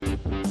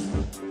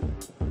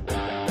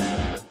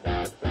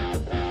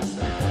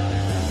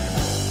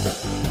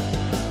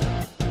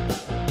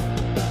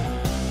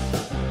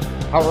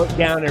I'll look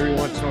down every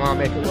once in a while,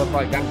 make it look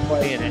like I'm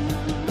playing it.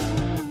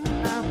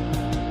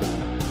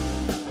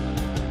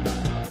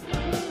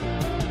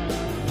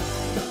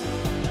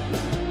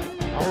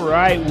 All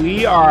right,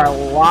 we are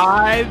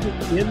live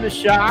in the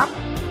shop.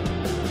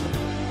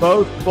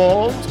 Both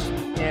Bulls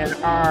and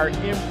our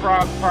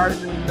improv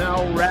partner,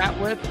 Mel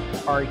Ratliff,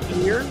 are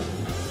here.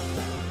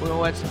 We're going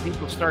to let some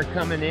people start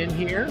coming in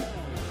here.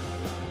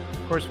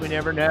 Of course, we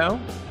never know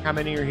how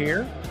many are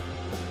here.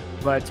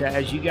 But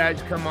as you guys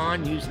come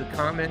on, use the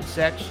comment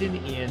section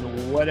in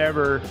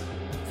whatever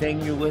thing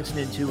you're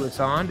listening to us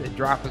on to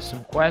drop us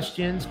some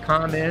questions,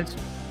 comments,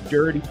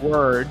 dirty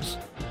words,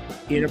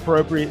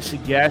 inappropriate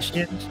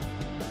suggestions,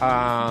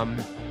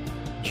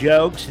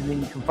 jokes, and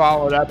then you can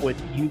follow it up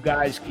with you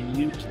guys can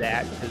use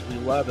that because we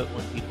love it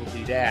when people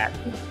do that.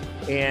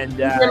 And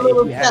your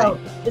little self,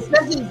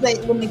 especially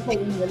when they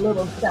take in your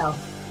little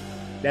self.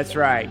 That's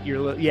right.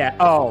 Yeah.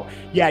 Oh,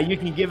 yeah. You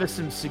can give us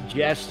some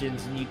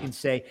suggestions, and you can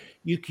say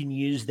you can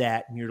use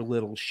that in your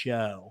little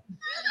show.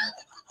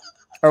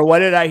 Or what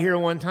did I hear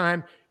one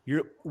time?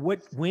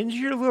 When's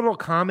your little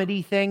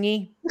comedy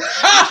thingy?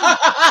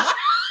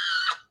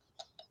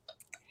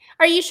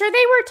 Are you sure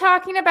they were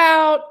talking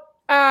about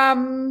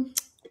a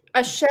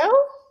show?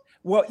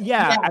 Well,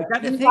 yeah.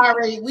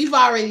 We've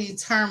already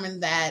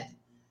determined that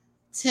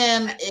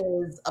Tim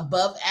is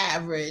above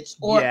average,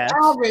 or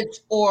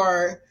average,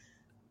 or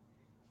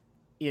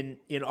in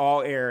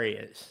all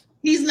areas.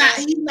 He's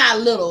not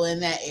little in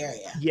that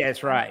area.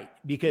 Yes, right.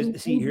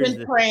 Because he's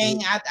been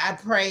praying. I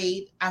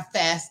prayed. I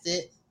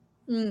fasted.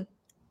 And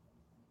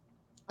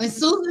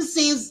Susan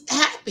seems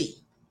happy.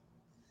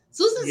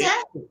 Susan's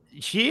happy.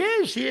 She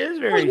is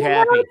very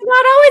happy. It's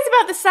not always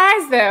about the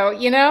size, though,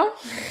 you know?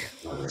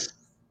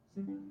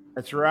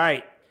 That's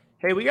right.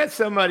 Hey, we got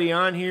somebody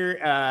on here.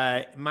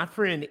 My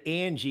friend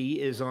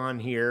Angie is on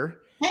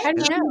here. Hey,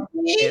 and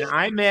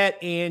I met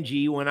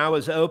Angie when I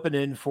was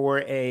opening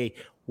for a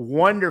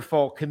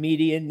wonderful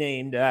comedian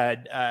named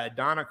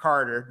Donna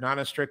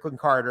Strickland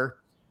Carter.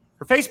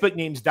 Her Facebook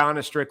name's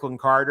Donna Strickland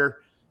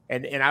Carter.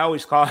 And I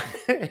always call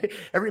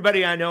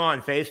everybody I know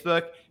on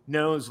Facebook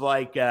knows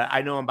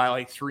I know them by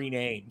like 3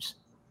 names.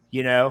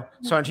 You know,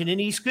 Sandra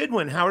Denise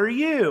Goodwin, how are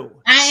you?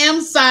 I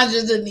am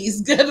Sandra Denise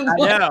Goodwin.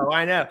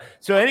 I know.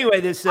 So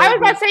anyway, I was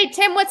about to say,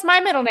 Tim, what's my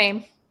middle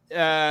name?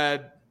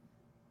 Ann.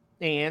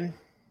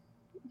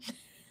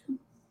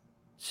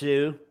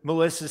 Sue.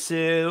 Melissa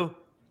Sue.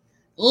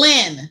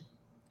 Lynn.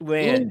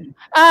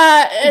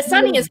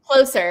 Sunny is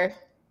closer.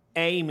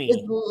 Amy.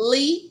 It's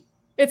Lee.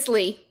 It's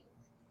Lee.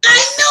 I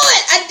knew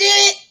it. I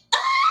did it.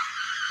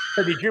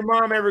 So did your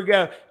mom ever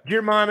go?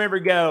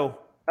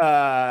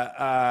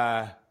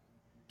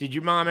 Did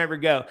your mom ever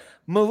go,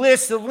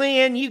 Melissa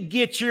Lynn, you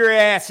get your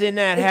ass in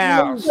that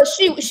house? Well,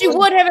 she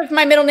would have if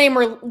my middle name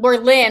were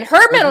Lynn.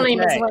 Her middle name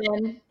is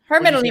Lynn. Her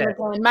middle name is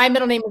Lynn. My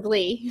middle name is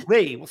Lee.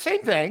 Lee. Well,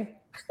 same thing.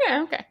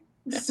 Yeah, okay.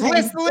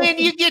 Melissa Lynn,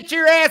 you get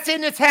your ass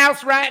in this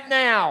house right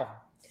now.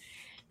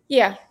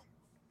 Yeah.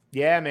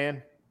 Yeah,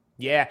 man.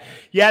 Yeah.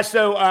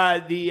 So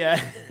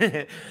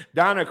the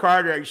Donna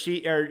Carter,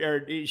 she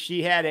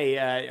had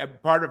a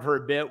part of her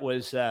bit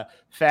was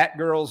fat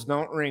girls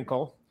don't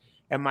wrinkle.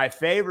 And my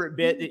favorite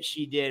bit that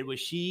she did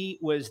was she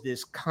was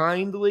this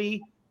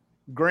kindly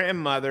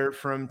grandmother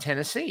from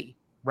Tennessee,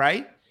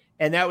 right?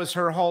 And that was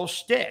her whole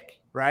shtick,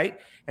 right?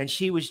 And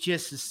she was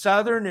just as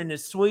Southern and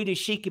as sweet as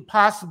she could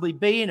possibly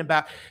be. And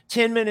about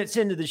 10 minutes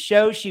into the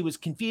show, she was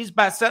confused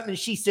by something. And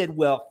she said,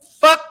 well,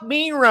 fuck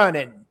me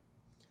running.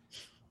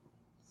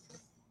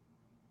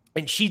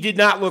 And she did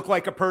not look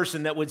like a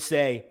person that would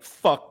say,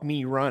 fuck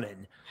me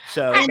running.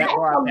 So that's that a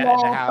brought that in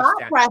the house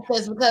thought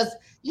process, because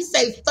you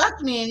say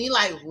fuck me and you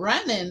like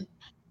running.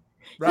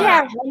 Right.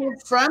 Yeah.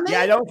 From it?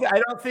 Yeah, I don't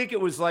think it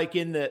was like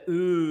in the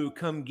ooh,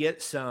 come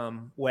get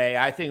some way.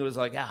 I think it was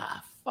like,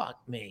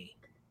 fuck me.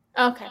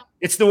 Okay.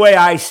 It's the way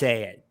I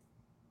say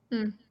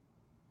it.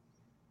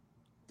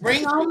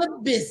 Bring on the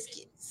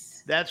biscuits.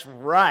 That's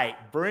right.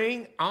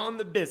 Bring on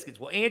the biscuits.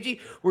 Well, Angie,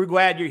 we're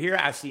glad you're here.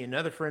 I see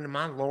another friend of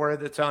mine, Laura,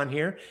 that's on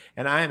here,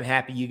 and I am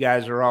happy you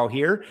guys are all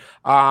here.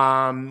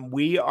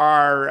 We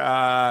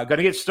are going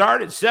to get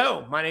started.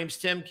 So my name's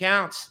Tim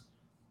Counts.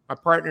 My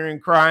partner in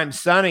crime,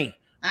 Sonny.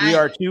 We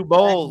are 2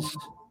 Bulls,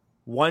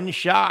 1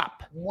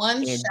 shop.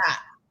 One shop.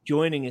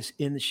 Joining us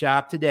in the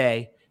shop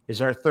today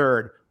is our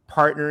third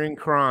partner in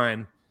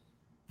crime,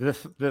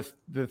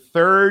 the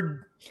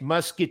third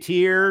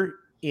musketeer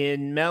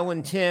in Mel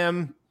and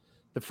Tim.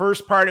 The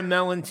first part of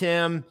Mel and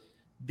Tim,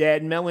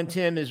 Dad, Mel and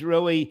Tim is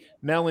really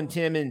Mel and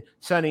Tim and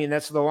Sonny, and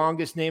that's the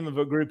longest name of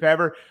a group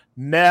ever.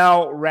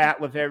 Mel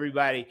Ratliff,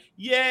 everybody.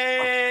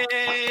 Yay!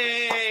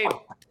 I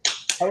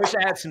wish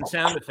I had some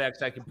sound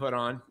effects I could put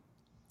on.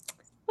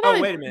 Oh,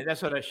 wait a minute.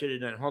 That's what I should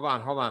have done. Hold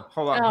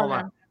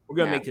on. We're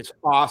going to make this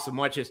awesome.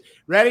 Watch this.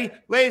 Ready?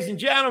 Ladies and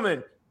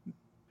gentlemen,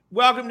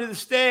 welcome to the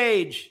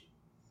stage.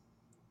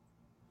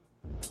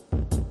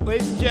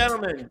 Ladies and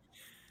gentlemen,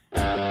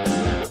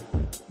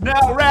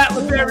 Mel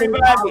Ratliff,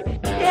 everybody.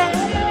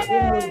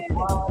 Yay!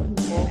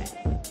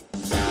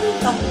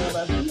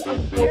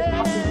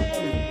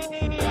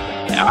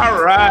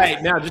 All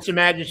right. Now just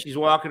imagine she's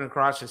walking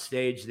across the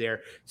stage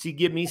there. See,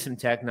 give me some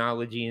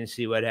technology and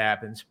see what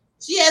happens.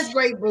 She has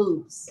great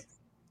boobs.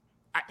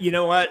 You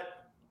know what?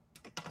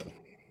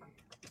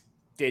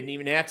 Didn't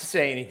even have to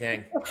say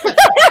anything. You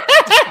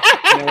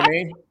know what I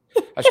mean?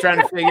 I was trying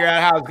to figure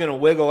out how I was going to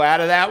wiggle out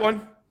of that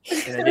one,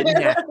 and I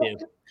didn't have to.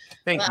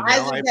 Thank you,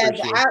 Mel. I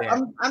appreciate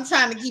that. I'm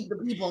trying to keep the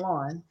people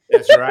on.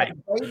 That's right.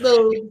 Great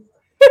boobs.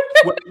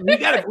 We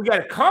got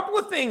a couple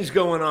of things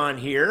going on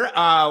here.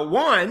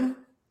 One,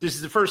 this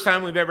is the first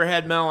time we've ever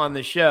had Mel on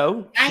the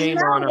show. Shame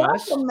on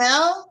us. Welcome,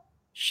 Mel.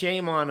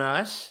 Shame on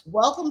us.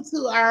 Welcome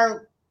to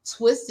our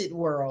twisted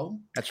world.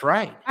 That's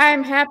right.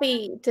 I'm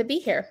happy to be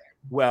here.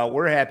 Well,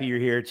 we're happy you're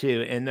here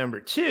too. And number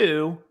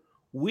two,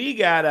 we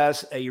got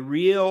us a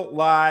real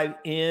live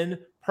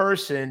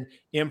in-person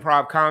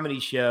improv comedy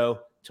show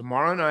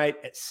tomorrow night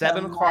at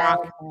 7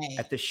 o'clock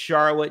at the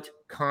Charlotte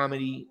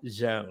Comedy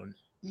Zone.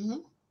 Mm-hmm.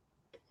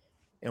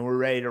 And we're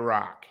ready to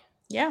rock.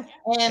 Yeah.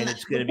 And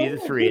it's going to be the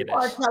three of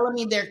us. People are telling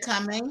me they're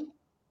coming.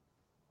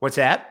 What's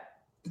that?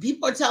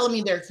 People are telling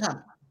me they're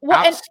coming.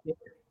 Well, and,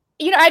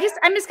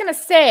 I'm just going to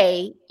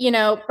say,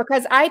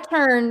 because I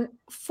turn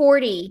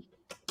 40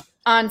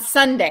 on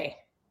Sunday.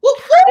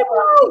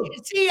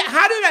 See,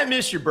 how did I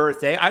miss your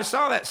birthday? I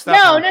saw that stuff.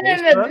 No.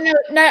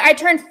 I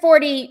turned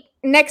 40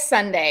 next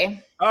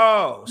Sunday.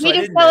 Oh, so we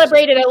just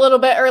celebrated a little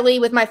bit early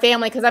with my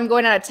family because I'm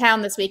going out of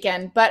town this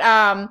weekend. But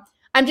I'm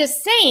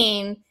just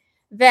saying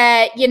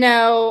that,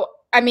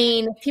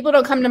 if people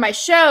don't come to my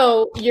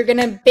show, you're going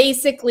to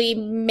basically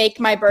make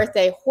my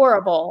birthday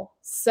horrible.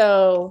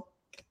 So.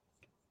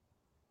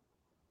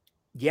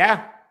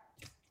 Yeah,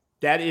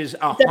 that is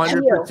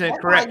 100%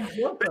 correct.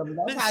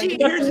 But see,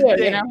 here's the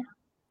thing.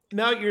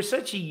 Mel, you're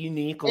such a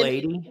unique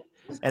lady,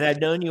 and I've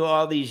known you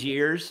all these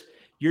years.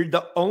 You're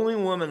the only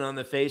woman on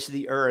the face of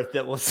the earth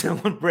that will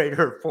celebrate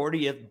her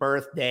 40th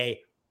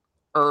birthday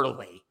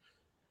early.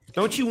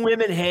 Don't you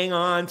women hang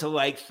on to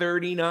like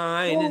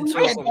 39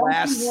 until the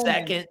last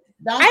second?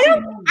 I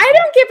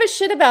don't give a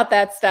shit about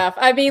that stuff.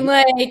 I mean,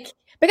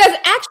 because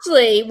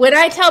actually, when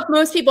I tell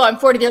most people I'm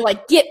 40, they're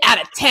like, "Get out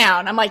of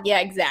town." I'm like, "Yeah,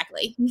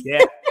 exactly."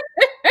 Yeah.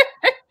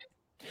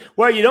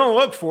 Well, you don't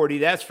look 40,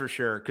 that's for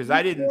sure. Because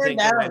I didn't think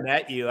when I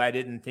met you, I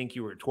didn't think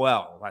you were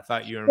 12. I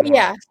thought you were more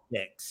like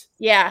 6.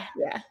 Yeah,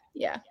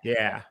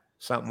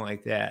 something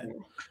like that.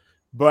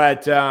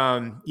 But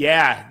welcome to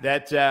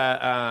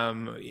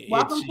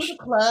the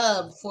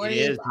club. 40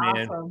 is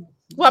awesome. Man.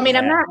 Well, I mean,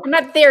 I'm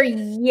not there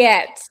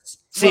yet.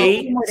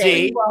 See.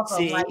 Make up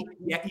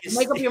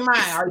your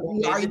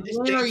mind. Are you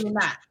doing it or you're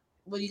not?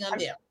 What are you gonna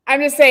do? I'm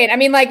just saying. I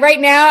mean,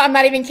 right now, I'm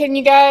not even kidding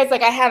you guys. I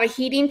have a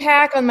heating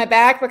pack on my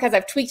back because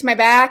I've tweaked my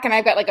back and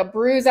I've got a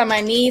bruise on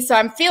my knee, so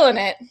I'm feeling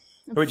it.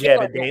 Would you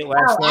have a date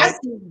last night?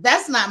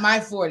 That's not my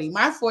 40.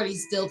 My 40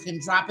 still can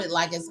drop it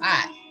like it's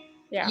hot.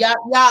 Yeah.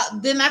 Y'all,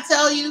 didn't I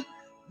tell you?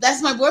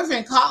 That's my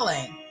boyfriend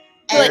calling.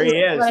 There he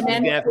is. He's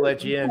gonna have to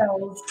let you in.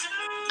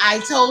 I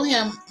told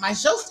him my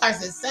show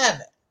starts at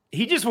 7.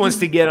 He just wants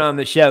to get on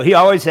the show. He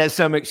always has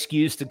some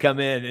excuse to come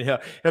in, and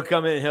he'll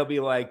come in and he'll be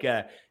like,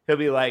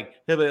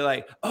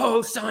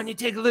 "Oh, Sonia,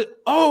 take a look.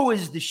 Oh,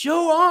 is the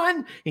show on?"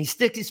 And he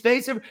sticks his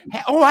face over.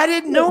 Oh, I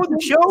didn't know the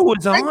show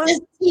was on.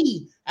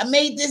 I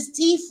made this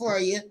tea for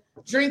you.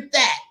 Drink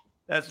that.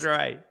 That's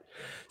right.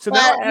 So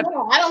I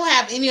don't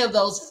have any of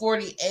those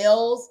 40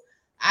 L's.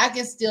 I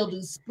can still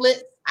do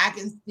splits. I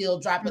can still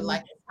drop it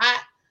like it's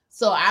hot.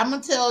 So I'm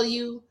gonna tell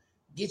you,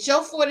 get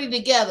your 40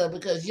 together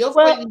because your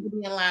 40 needs to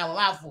be in line with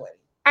my 40.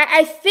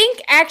 I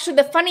think actually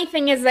the funny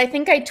thing is I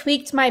think I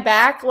tweaked my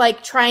back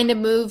trying to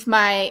move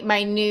my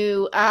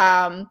new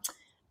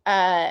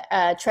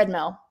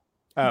treadmill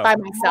by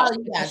myself.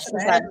 I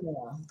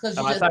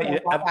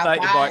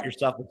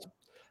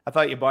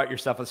thought you bought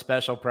yourself a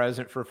special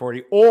present for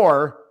 40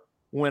 or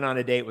went on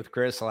a date with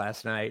Chris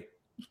last night.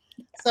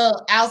 So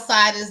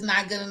outside is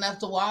not good enough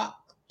to walk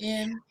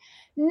in?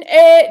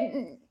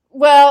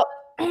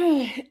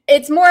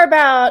 It's more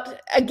about,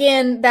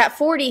 again, that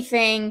 40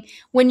 thing.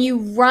 When you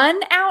run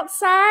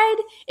outside,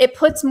 it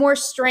puts more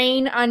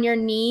strain on your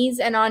knees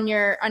and on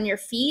your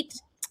feet.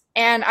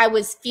 And I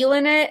was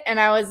feeling it. And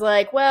I was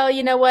like, well,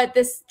 you know what?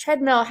 This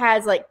treadmill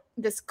has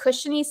this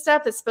cushiony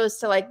stuff that's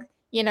supposed to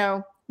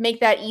make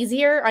that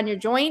easier on your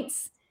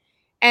joints.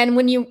 And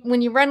when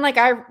you run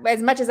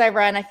as much as I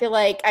run, I feel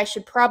like I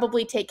should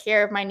probably take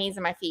care of my knees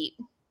and my feet.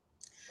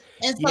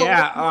 And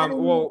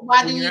so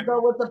why do you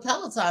go with the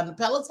Peloton? The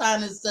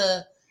Peloton is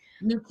the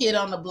new kid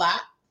on the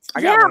block.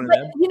 But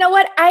you know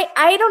what?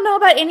 I don't know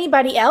about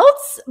anybody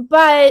else,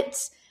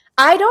 but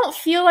I don't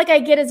feel like I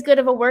get as good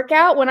of a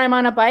workout when I'm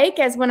on a bike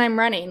as when I'm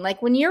running.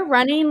 When you're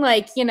running,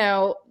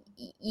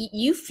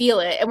 you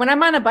feel it. And when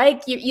I'm on a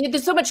bike,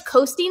 there's so much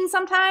coasting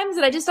sometimes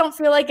that I just don't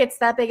feel like it's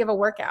that big of a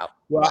workout.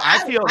 Well,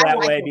 I feel that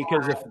way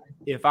because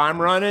if I'm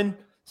running,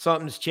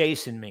 something's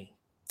chasing me.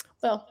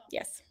 Well,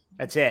 yes.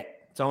 That's it.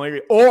 It's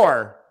only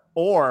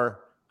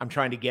or I'm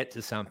trying to get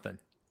to something.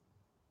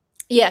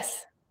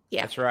 Yes.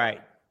 Yeah. That's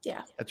right.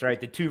 Yeah. That's right.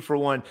 The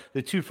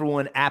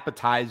 2-for-1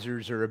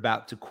 appetizers are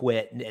about to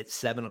quit at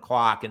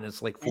 7:00, and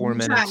it's like 4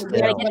 minutes to still.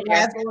 get the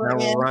last Now one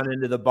we'll in. run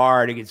into the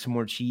bar to get some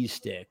more cheese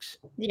sticks.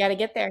 You got to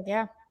get there.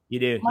 Yeah. You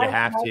do. My- You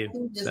have my to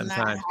feet is not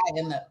sometimes. high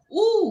enough.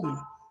 Ooh,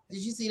 did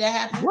you see that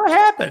happen? What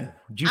happened?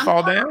 Did you I'm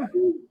fall not down?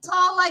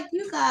 tall like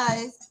you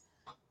guys,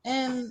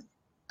 and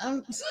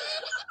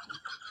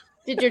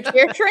Did your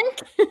chair shrink?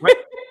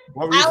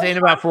 What were you saying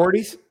about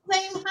 40s?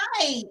 same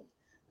height.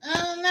 I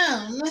don't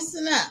know. I'm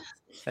messing up.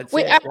 That's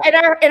We it.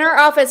 in our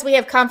office we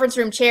have conference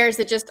room chairs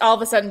that just all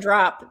of a sudden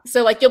drop.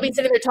 So like you'll be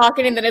sitting there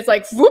talking and then it's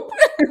like whoop.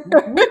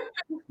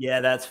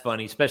 Yeah, that's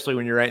funny, especially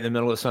when you're right in the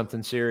middle of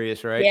something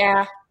serious, right?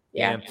 Yeah.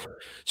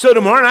 So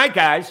tomorrow night,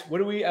 guys, what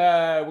do we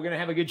we're gonna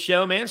have a good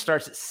show, man.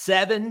 Starts at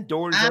 7,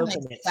 doors I'm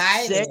open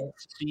excited. at 6,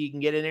 so you can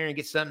get in there and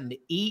get something to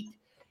eat,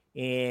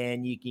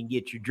 and you can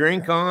get your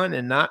drink on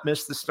and not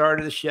miss the start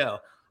of the show.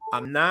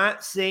 I'm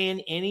not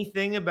saying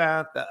anything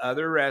about the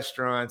other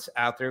restaurants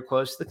out there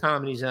close to the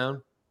Comedy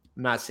Zone.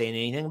 I'm not saying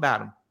anything about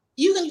them.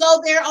 You can go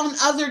there on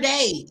other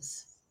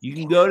days. You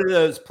can go to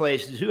those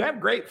places who have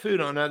great food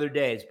on other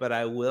days, but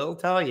I will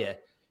tell you,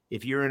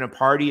 if you're in a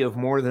party of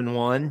more than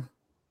one,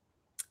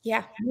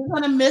 Yeah. You're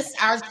gonna miss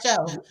our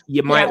show.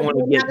 you might want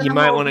to We're get. not You gonna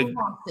might hold want you to.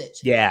 hostage.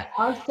 Yeah.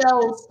 Our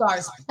show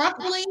starts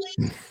promptly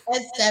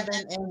at 7,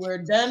 and we're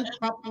done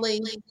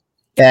promptly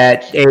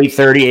At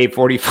 8:30,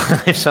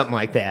 8:45, something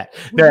like that.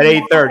 No, at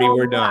 8:30,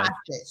 we're done.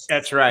 hostage.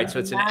 That's right. So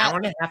We it's do an not hour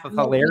and a half of make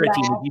you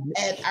hilarity.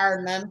 laugh at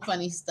our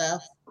non-funny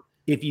stuff.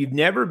 If you've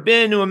never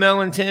been to a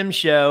Mel and Tim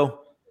show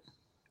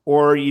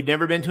or you've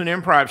never been to an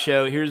improv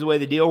show, here's the way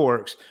the deal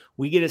works.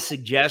 We get a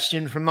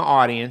suggestion from the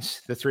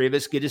audience. The three of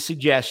us get a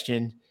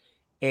suggestion,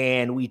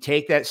 and we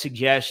take that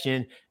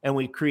suggestion and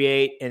we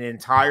create an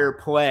entire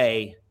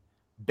play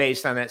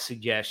based on that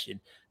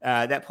suggestion.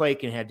 That play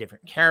can have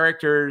different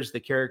characters. The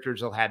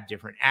characters will have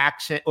different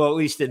accents. Well, at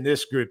least in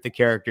this group, the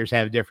characters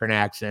have different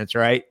accents,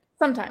 right?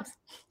 Sometimes.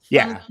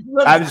 Yeah.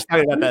 I was just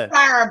talking about We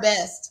try our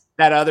best.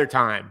 that other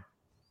time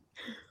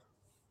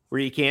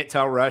where you can't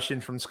tell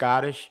Russian from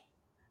Scottish.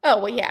 Oh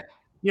well, yeah.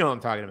 You know what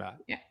I'm talking about.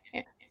 Yeah.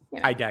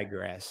 I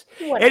digress.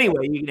 Whatever.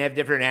 Anyway, you can have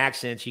different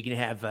accents. You can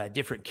have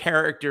different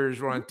characters.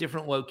 We're on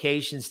different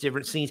locations,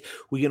 different scenes.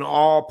 We can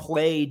all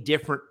play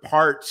different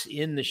parts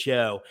in the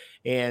show,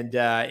 and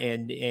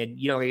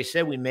you know, like I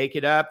said, we make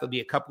it up. There'll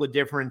be a couple of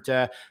different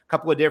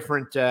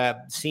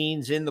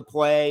scenes in the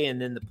play,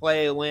 and then the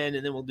play will end,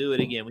 and then we'll do it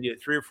again. We do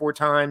it 3 or 4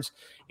 times,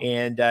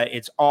 and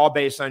it's all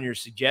based on your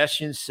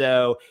suggestions.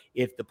 So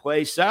if the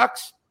play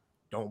sucks,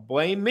 don't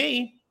blame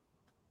me.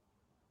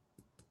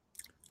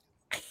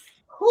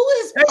 Who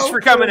is Thanks for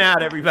coming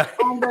out, everybody.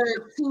 under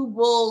 2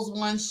 bulls,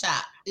 1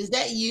 shot? Is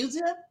that you,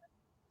 Tim?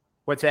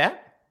 What's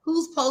that?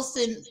 Who's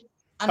posting?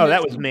 Oh,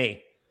 that was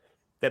me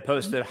that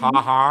posted ha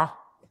ha.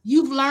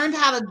 You've learned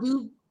how to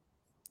do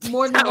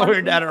more than I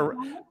learned how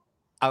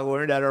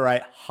to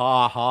write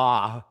ha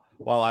ha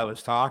while I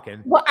was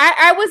talking. Well,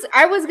 I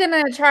was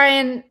gonna try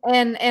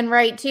and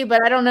write too,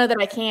 but I don't know that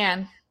I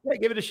can. Yeah,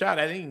 give it a shot.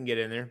 I think you can get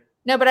in there.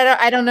 No, but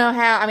I don't know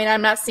how. I mean,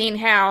 I'm not seeing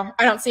how.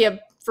 I don't see a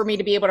for me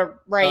to be able to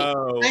write.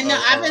 I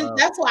know.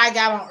 That's why I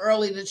got on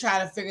early to try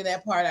to figure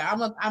that part out.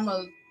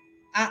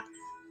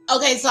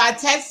 Okay, so I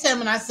texted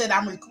him and I said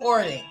I'm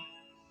recording,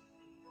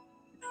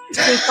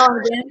 Can you call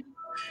again?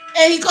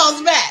 and he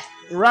calls back.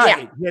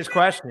 Right. He has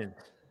questions.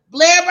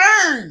 Blair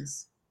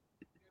Burns,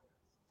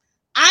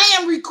 I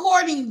am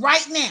recording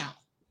right now.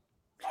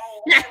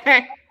 Who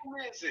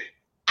is it?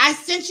 I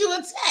sent you a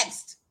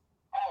text.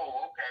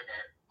 Oh, okay,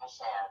 man. I'm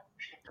sorry.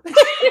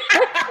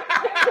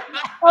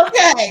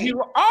 Okay.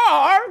 You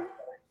are.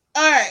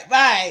 All right.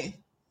 Bye.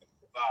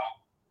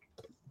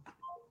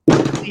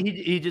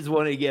 He just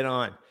wanted to get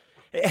on.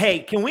 Hey,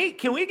 can we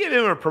give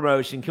him a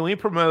promotion? Can we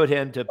promote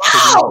him to No!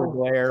 producer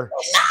Blair?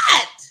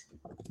 Not.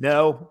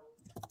 No.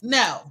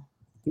 No.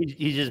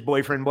 He's just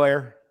boyfriend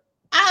Blair.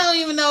 I don't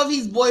even know if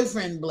he's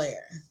boyfriend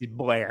Blair. He's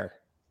Blair.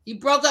 He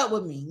broke up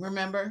with me.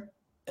 Remember?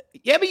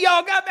 Yeah, but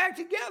y'all got back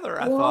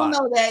together. I We thought.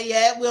 don't know that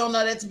yet. We don't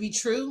know that to be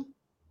true.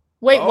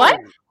 Wait, Oh, what?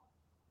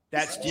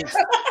 That's just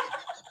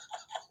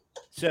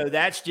so.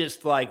 That's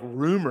just like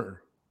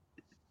rumor.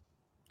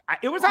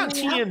 It was on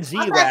TMZ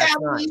I'm last out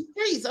on night. these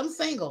streets. I'm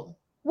single.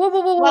 Whoa.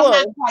 Well,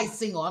 I'm not quite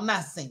single. I'm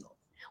not single.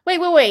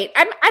 Wait.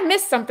 I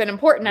missed something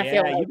important. I feel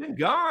Yeah, like. you've been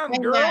gone,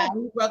 And girl. yeah,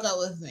 he broke up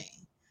with me.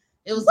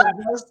 It was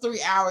the worst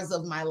 3 hours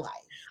of my life.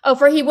 Oh,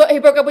 he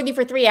broke up with you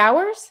for 3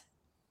 hours?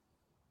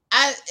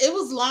 It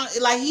was long.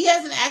 Like he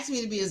hasn't asked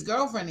me to be his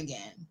girlfriend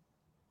again.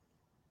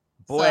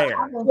 Blair.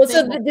 I've been Well, so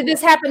single did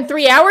this happen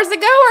 3 hours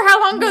ago, or how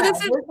long ago No, this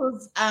is? this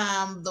was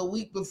the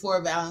week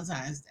before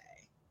Valentine's Day.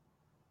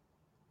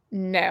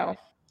 No.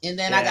 And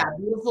then Yeah. I got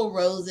beautiful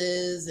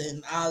roses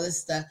and all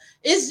this stuff.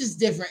 It's just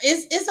different.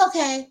 It's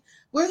okay.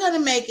 We're gonna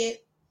make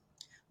it.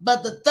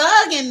 But the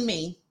thug in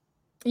me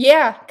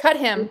Yeah, cut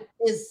him.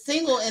 is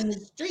single in the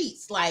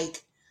streets.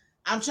 Like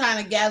I'm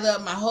trying to gather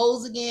up my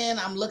hoes again.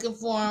 I'm looking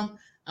for them.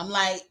 I'm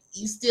like,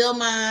 you still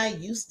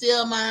mine, you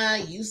still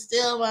mine, you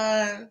still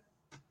mine.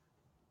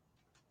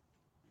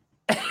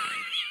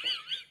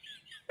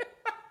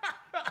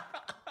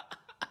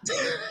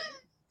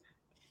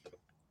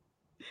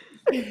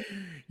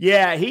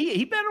 Yeah,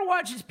 he better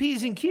watch his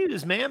P's and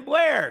Q's, man.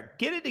 Blair,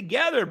 get it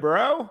together,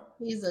 bro.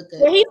 He's a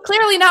good. Well, he's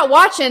clearly not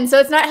watching, so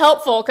it's not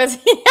helpful because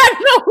he has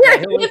no where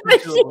he'll he is, listen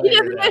but to he it later,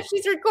 doesn't know though.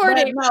 she's But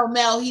recording. no,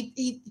 Mel,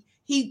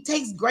 he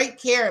takes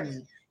great care of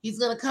me. He's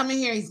gonna come in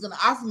here. He's gonna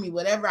offer me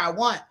whatever I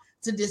want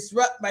to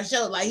disrupt my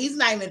show. Like he's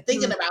not even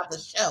thinking about the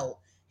show.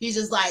 He's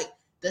just like,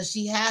 does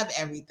she have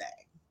everything?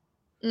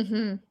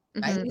 Mm-hmm.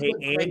 Like, Mm-hmm. he's a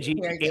Hey, great Angie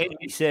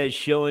caregiver. says,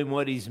 show him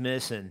what he's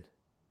missing.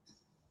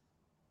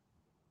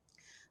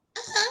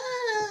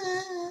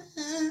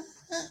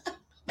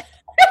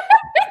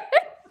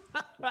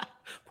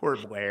 Poor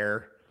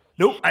Blair.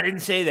 Nope, I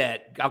didn't say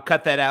that. I'll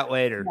cut that out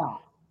later. No.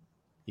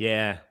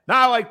 Yeah. No,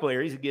 I like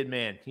Blair. He's a good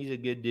man. He's a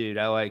good dude.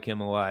 I like him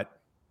a lot.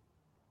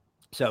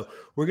 So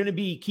we're going to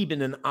be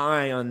keeping an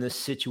eye on this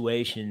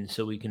situation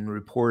so we can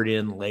report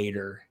in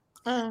later.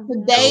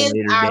 Today is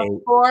later our date.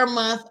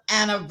 4-month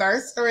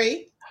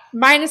anniversary.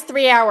 Minus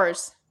 3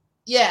 hours.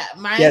 Yeah,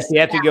 Yes, you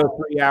have to go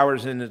 3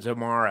 hours into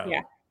tomorrow.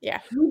 Yeah.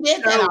 You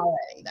did that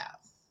already, though.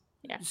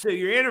 So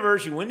your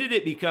anniversary, when did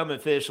it become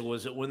official?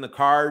 Was it when the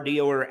car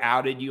dealer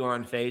outed you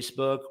on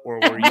Facebook, or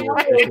were you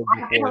official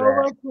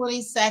before October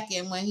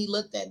 22nd, when he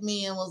looked at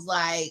me and was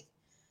like,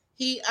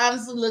 he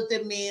honestly looked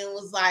at me and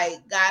was like,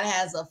 God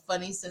has a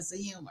funny sense of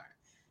humor.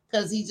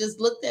 Because he just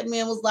looked at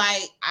me and was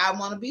like, I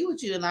want to be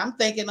with you. And I'm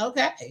thinking,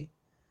 okay.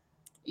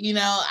 You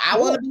know, I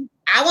want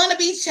to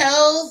be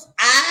chose.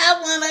 I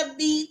want to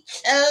be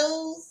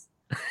chose.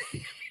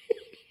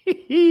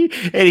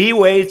 that? And he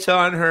waits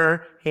on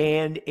her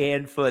hand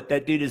and foot.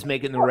 That dude is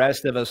making the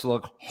rest of us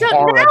look So now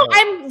horrible.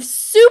 I'm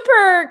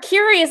super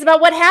curious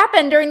about what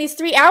happened during these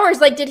 3 hours.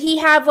 Like, did he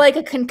have like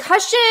a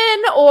concussion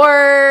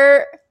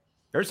or?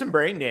 There's some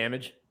brain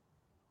damage.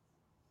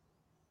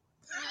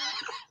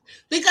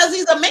 Because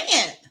he's a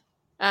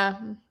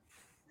man.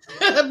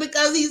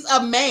 Because he's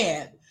a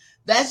man.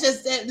 That's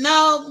just it.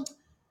 No,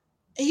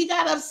 he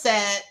got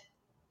upset.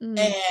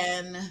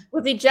 And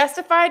was he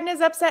justified in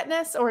his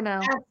upsetness or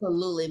no?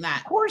 Absolutely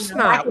not. Of course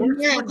not. We're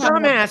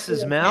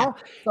dumbasses, Mel.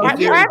 So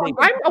I'm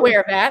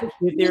aware of that.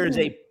 If there is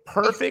a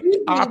perfect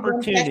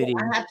opportunity.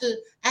 I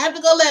have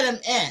to go let him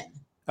in.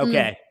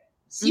 Okay.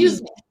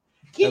 Excuse me.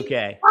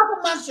 Okay. Talk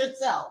amongst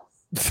yourselves.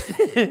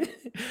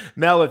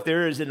 Mel, if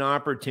there is an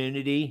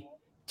opportunity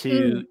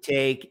to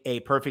take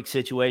a perfect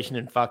situation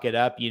and fuck it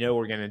up, you know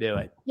we're going to do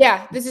it.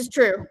 Yeah, this is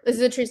true. This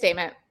is a true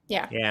statement.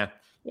 Yeah. And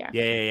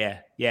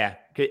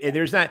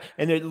there's not,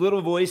 and there are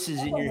little voices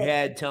in your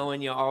head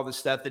telling you all the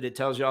stuff that it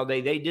tells you all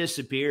day. They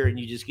disappear, and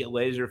you just get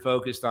laser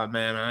focused on,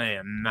 man, I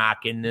am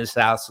knocking this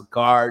house of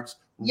cards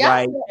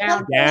right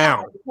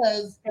down.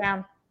 Because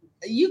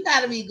you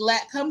got to be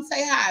glad. Come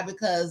say hi,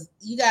 because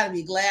you got to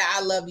be glad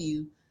I love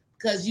you.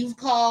 Because you've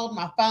called,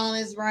 my phone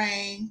is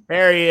rang.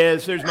 There he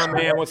is. There's my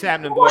man. What's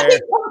happening, Blair?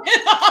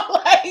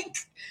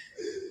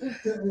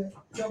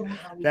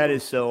 That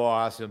is so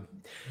awesome.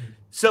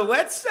 So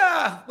let's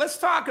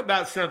talk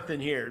about something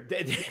here.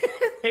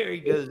 There he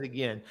goes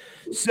again.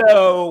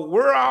 So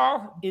we're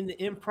all in the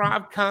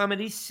improv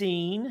comedy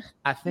scene.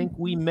 I think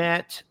we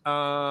met.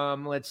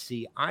 Let's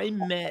see. I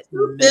met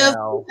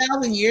Mel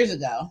 2,000 years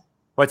ago.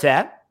 What's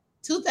that?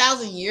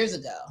 2,000 years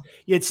ago.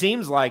 It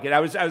seems like it. I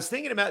was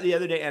thinking about it the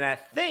other day, and I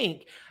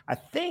think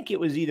it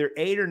was either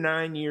 8 or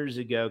 9 years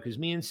ago, because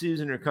me and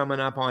Susan are coming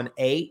up on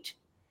 8,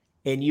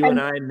 and you and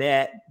I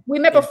met. We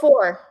met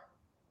before.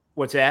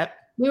 What's that?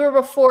 We were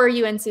before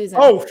you and Susan.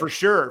 Oh, for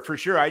sure.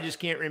 I just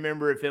can't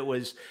remember if it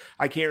was.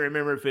 I can't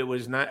remember if it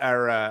was not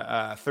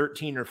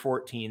 13 or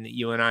 14 that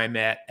you and I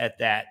met at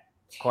that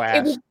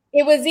class.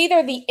 It was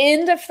either the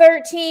end of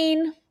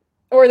 13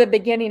 or the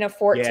beginning of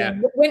 14. Yeah.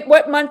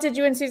 What month did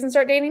you and Susan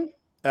start dating?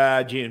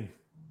 June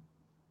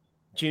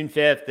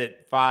 5th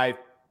at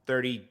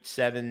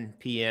 5:37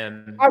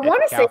 p.m. I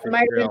want to say it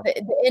might have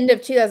been the end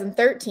of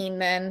 2013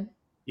 then.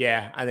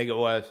 Yeah, I think it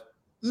was.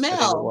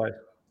 Mel.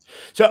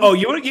 So,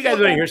 you guys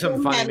want to hear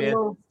something funny, man? man? A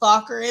little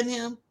stalker in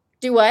him.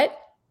 Do what?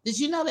 Did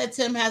you know that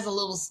Tim has a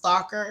little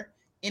stalker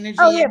energy?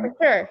 Oh yeah, for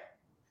sure.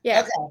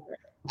 Yeah. Okay.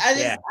 I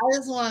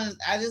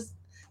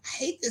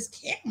hate this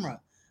camera.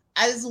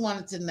 I just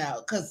wanted to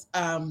know because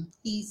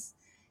he's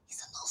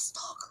a little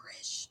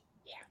stalkerish.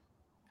 Yeah.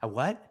 A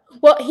what?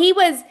 Well, he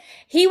was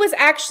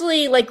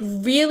actually like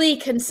really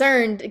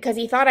concerned because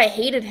he thought I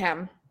hated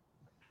him.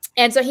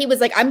 And so he was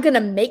like, I'm going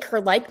to make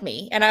her like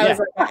me. And I was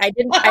like, I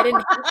didn't hate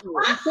you.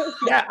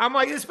 Yeah, I'm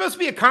like, it's supposed to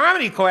be a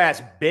comedy class,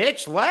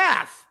 bitch.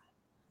 Laugh.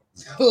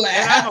 And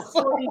I'm a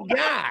funny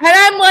guy. And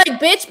I'm like,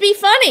 bitch, be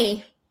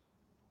funny.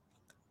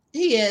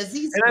 He is.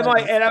 He's and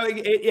funny. And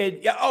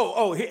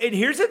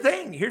here's the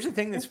thing. Here's the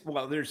thing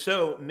there's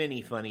so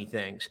many funny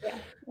things. Yeah.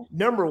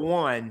 Number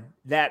one,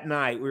 that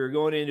night we were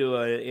going into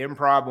an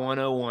improv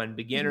 101,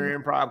 beginner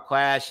improv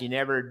class. You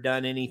never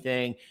done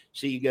anything,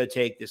 so you go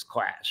take this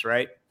class,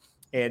 right?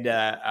 And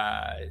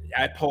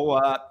I pull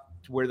up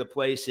to where the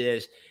place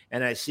is,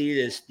 and I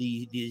see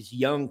these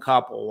young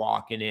couple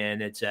walking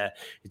in. It's a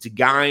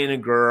guy and a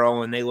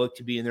girl, and they look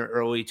to be in their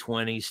early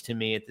 20s to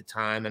me at the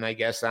time, and I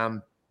guess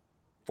I'm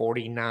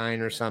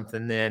 49 or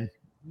something then.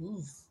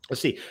 Oof.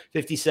 Let's see,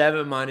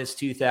 57 minus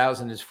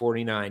 2000 is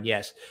 49.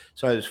 Yes.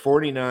 So I was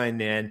 49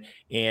 then.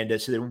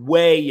 And so they're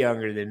way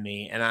younger than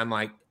me. And I'm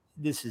like,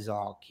 this is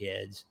all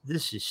kids.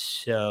 This is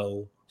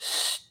so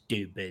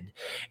stupid.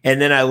 And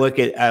then I look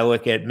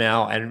at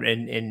Mel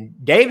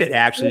and David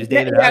actually is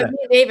David.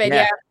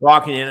 David,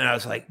 walking in, and I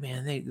was like,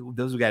 man,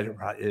 those guys are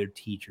probably they're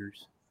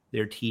teachers.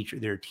 They're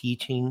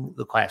teaching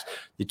the class.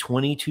 The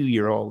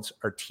 22-year-olds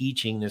are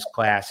teaching this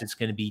class. It's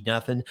going to be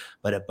nothing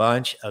but a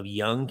bunch of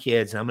young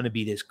kids. I'm going to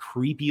be this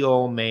creepy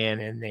old man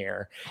in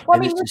there. Well, I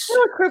mean, you're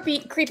still a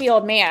creepy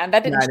old man.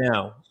 That didn't.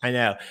 I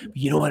know.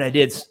 You know what I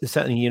did?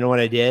 You know what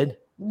I did?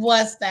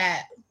 What's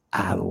that?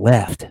 I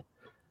left.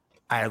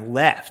 I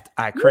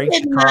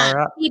cranked the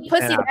car up. He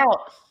pussied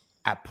out.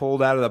 I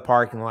pulled out of the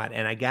parking lot,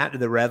 and I got to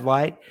the red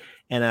light,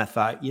 and I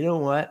thought, you know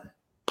what?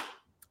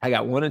 I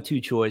got one of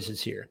two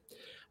choices here.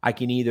 I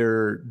can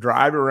either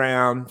drive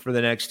around for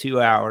the next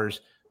 2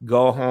 hours,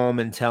 go home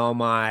and tell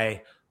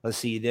my,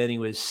 then he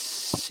was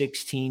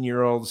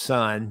 16-year-old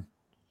son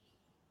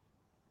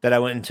that I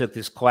went and took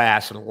this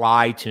class and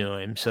lie to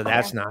him. So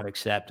that's not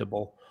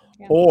acceptable.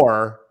 Yeah.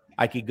 Or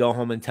I could go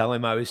home and tell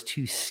him I was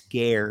too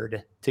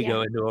scared to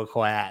go into a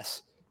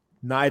class.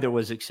 Neither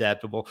was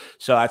acceptable.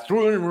 So I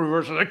threw it in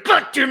reverse. I was like,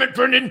 God damn it,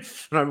 Brendan.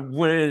 And I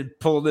went and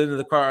pulled into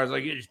the car. I was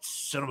like,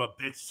 son of a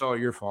bitch, it's all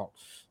your fault.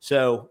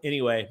 So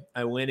anyway,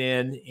 I went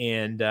in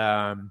and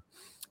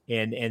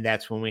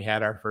that's when we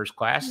had our first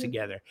class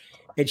together.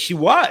 And she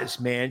was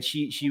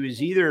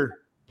either,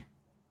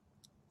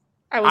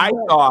 I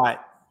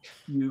thought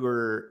you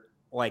were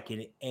like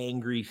an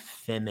angry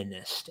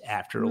feminist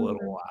after a little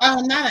while.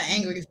 Oh, not an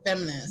angry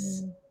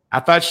feminist.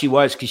 I thought she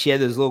was because she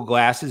had those little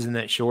glasses and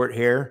that short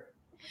hair.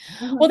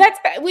 Well,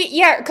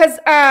 because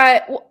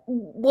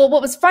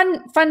what was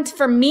fun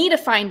for me to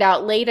find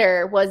out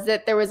later was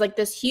that there was like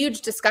this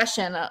huge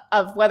discussion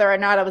of whether or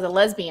not I was a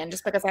lesbian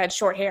just because I had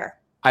short hair.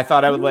 I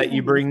thought I would let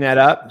you bring that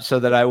up so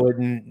that I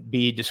wouldn't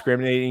be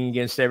discriminating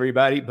against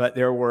everybody, but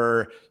there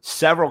were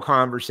several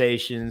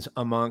conversations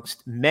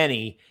amongst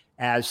many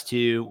as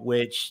to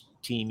which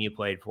team you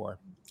played for.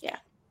 Yeah.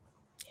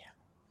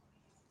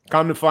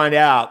 Come to find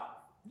out,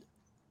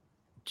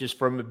 just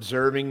from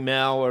observing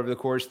Mel over the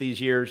course of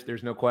these years,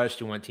 there's no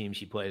question what team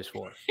she plays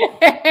for.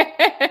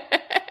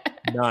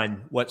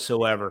 None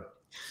whatsoever.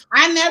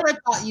 I never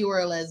thought you were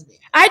a lesbian.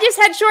 I just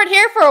had short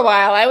hair for a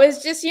while. I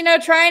was just,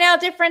 trying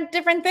out different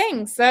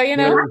things. So, it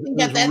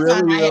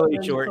was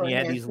really short, and you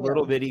had these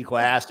little bitty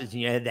glasses,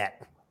 and you had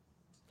that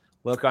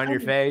look on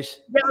your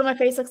face. That's what my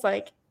face looks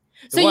like.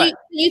 So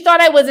you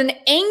thought I was an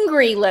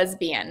angry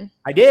lesbian?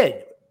 I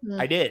did.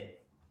 I did.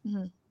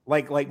 Mm-hmm.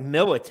 Like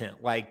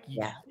militant. Like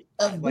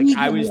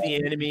I was the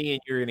enemy,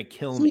 and you're gonna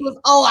kill me.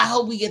 I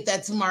hope we get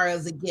that tomorrow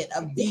as a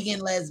vegan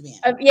lesbian.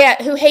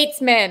 Who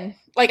hates men.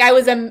 Like I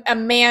was a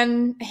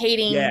man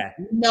hating. Yeah.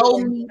 No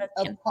meat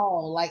of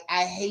Paul. Like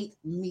I hate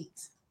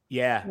meat.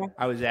 Yeah,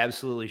 I was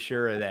absolutely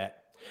sure of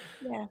that.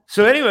 Yeah.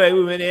 So anyway,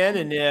 we went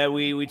in and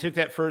we took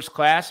that first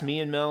class, me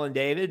and Mel and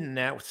David, and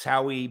that's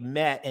how we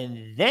met.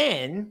 And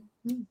then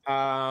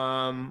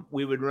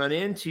we would run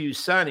into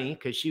Sunny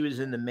because she was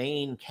in the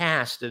main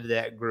cast of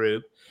that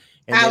group.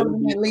 And I was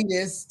the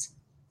elitist.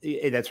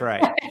 That's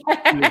right.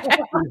 She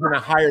was on a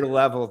higher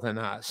level than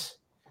us.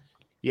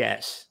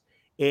 Yes.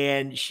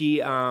 And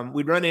she,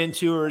 we'd run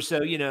into her. So,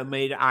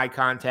 made eye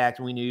contact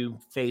and we knew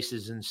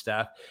faces and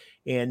stuff.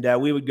 And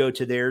we would go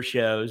to their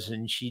shows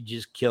and she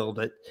just killed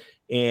it.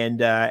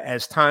 And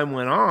as time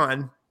went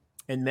on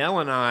and Mel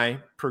and I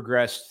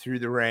progressed through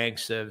the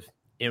ranks of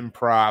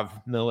improv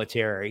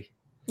military.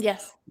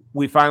 Yes.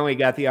 We finally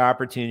got the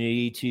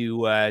opportunity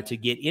to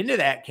get into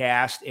that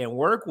cast and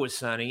work with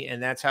Sunny,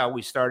 and that's how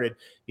we started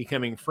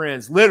becoming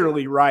friends.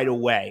 Literally right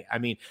away. I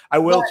mean, I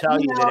will tell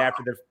you that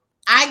after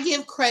I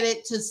give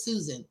credit to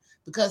Susan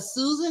because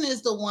Susan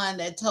is the one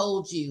that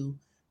told you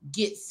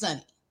get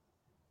Sunny.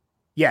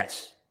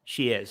 Yes,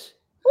 she is.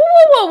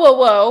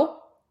 Whoa!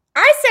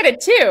 I said it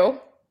too.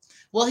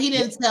 Well, he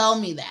didn't tell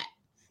me that.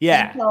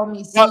 Yeah. He told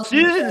me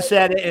Susan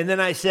said it, and then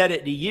I said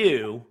it to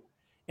you.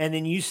 And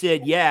then you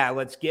said, yeah,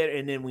 let's get it.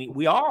 And then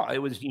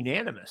it was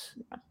unanimous.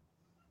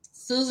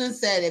 Susan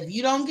said, if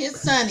you don't get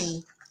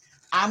Sunny,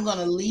 I'm going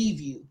to leave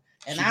you.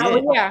 And I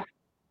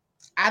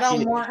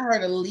don't want her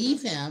to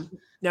leave him.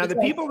 Now, the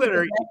people that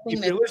are,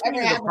 if you're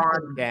listening to the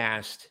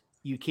podcast,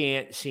 you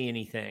can't see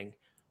anything.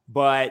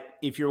 But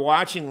if you're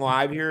watching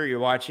live here, you're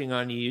watching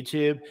on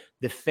YouTube,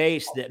 the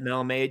face that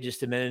Mel made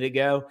just a minute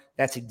ago,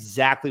 that's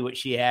exactly what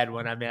she had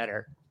when I met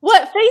her.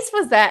 What face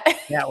was that?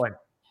 That one.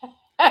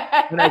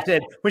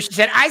 When she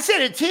said, I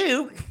said it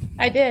too.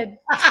 I did.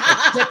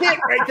 That's it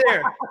right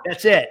there.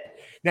 That's it.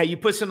 Now you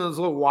put some of those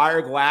little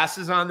wire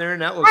glasses on there,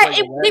 and that looks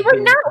like they were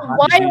not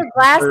wire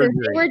glasses.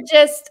 They were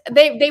just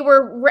they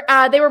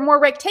were more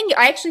rectangular.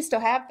 I actually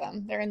still have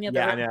them. They're in the other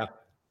room. I know.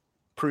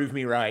 Prove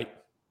me right.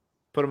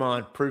 Put them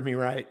on. Prove me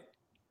right.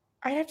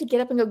 I have to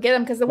get up and go get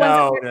them because the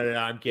ones. No,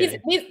 I'm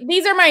kidding.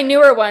 These are my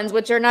newer ones,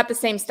 which are not the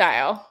same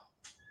style.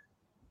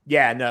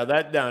 Yeah, no.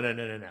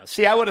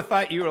 See, I would have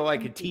thought you were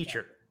like a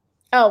teacher.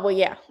 Oh, well,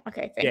 yeah.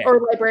 Okay. Yeah. Or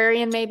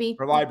librarian, maybe.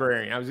 Or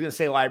librarian. I was going to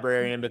say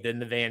librarian, but then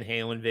the Van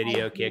Halen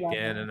video kicked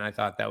in, and I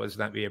thought that was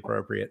not be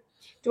appropriate.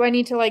 Do I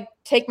need to like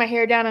take my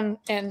hair down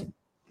and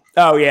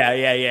Oh,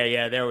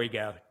 yeah. There we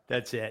go.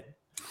 That's it.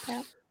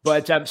 Yeah.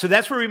 But so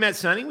that's where we met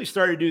Sonny. We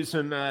started doing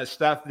some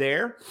stuff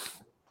there.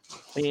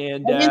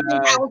 And I didn't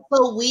think that was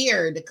so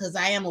weird because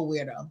I am a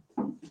weirdo.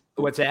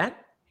 what's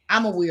that?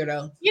 I'm a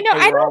weirdo. you know,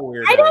 Hey, I we're all don't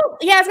weirdos. I don't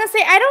yeah, I was gonna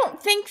say I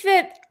don't think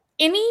that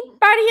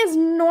anybody is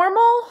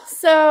normal.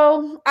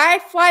 So I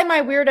fly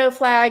my weirdo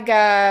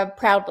flag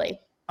proudly.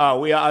 Oh,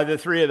 we the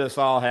three of us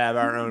all have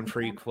our own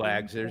freak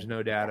flags. There's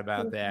no doubt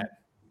about that.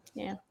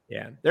 Yeah.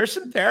 Yeah. There's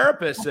some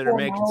therapists that are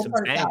making some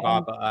Hurt stank that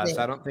off one. of us.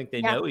 I don't think they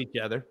Yeah. know each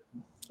other.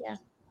 Yeah.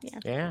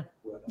 Yeah.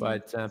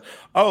 But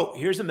oh,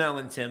 here's a Mel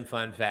and Tim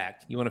fun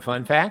fact. You want a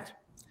fun fact?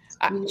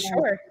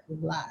 Sure.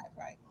 It's live,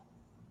 right?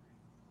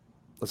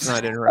 Let's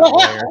not interrupt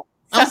Blair.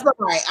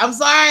 I'm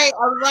sorry.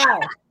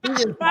 He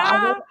just-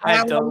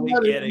 I'm totally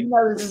kidding. You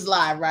know this is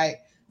live, right?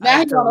 Now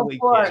I'm he's on the totally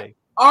floor, kidding.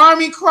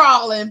 army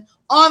crawling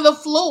on the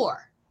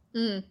floor.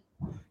 Mm.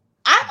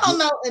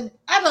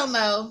 I don't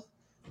know.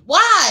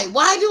 Why?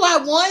 Why do I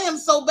want him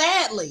so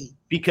badly?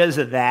 Because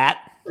of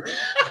that.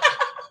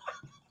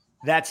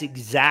 That's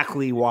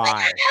exactly why.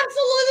 I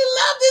absolutely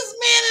love this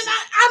man, and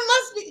I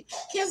must be.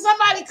 Can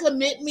somebody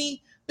commit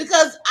me?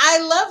 Because I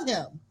love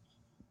him.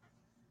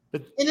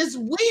 But- And it's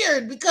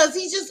weird because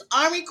he just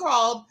army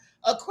crawled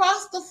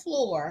across the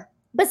floor.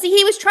 But see,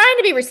 he was trying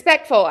to be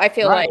respectful, I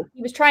feel Right. like.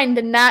 He was trying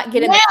to not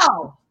get in the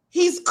Now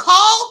he's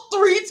called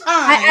 3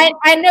 times.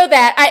 I know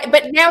that.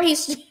 But now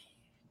he's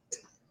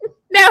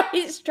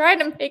trying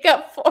to make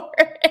up for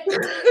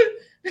it.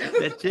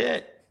 That's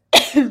it.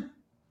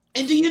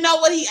 And do you know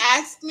what he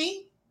asked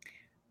me?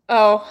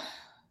 Oh.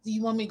 Do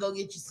you want me to go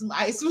get you some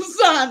ice from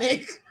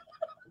Sonic?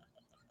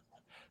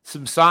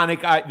 Some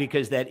Sonic ice,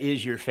 because that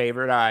is your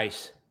favorite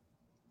ice.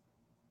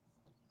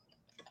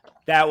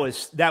 That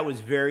was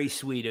very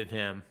sweet of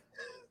him.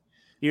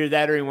 Either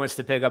that or he wants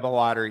to pick up a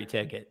lottery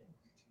ticket.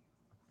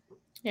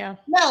 Yeah.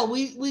 No,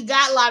 we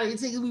got lottery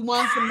tickets. We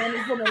won some money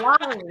from the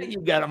lottery. You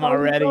got him So we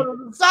already. go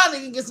to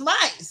Sonic and get some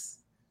ice.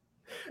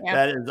 Yeah.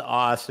 That is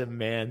awesome,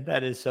 man.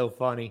 That is so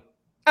funny.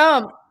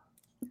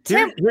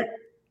 Tim,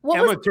 what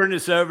I'm was going to turn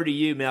this over to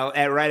you, Mel,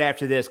 right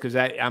after this, because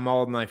I'm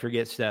old and I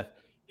forget stuff.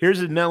 Here's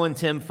a Mel and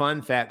Tim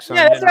fun fact.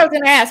 Yeah, that's what I was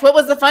going to ask. What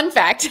was the fun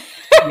fact?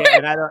 Yeah,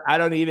 and I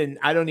don't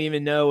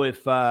even know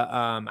if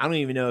I don't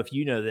even know if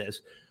you know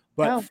this,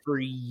 but Oh. for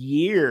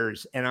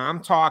years, and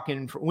I'm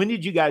talking. When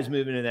did you guys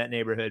move into that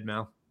neighborhood,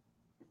 Mel?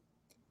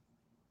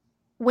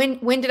 When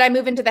did I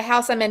move into the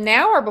house I'm in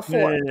now or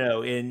before?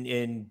 No,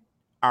 in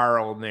our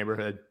old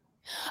neighborhood.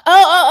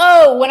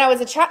 Oh, when I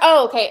was a child.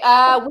 Oh, okay.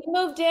 We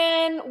moved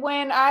in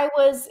when I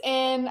was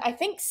in, I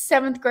think,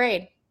 7th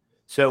grade.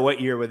 So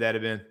what year would that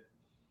have been?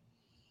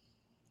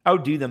 Oh,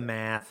 do the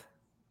math.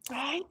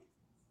 Right.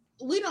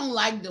 We don't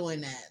like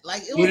doing that.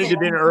 Like it Would it was have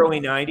been early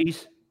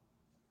 90s?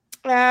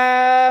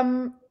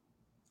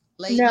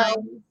 late No. 90s.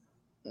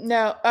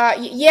 No.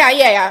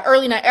 Yeah.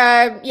 Early night.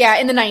 Yeah,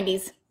 in the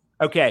 90s.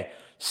 Okay.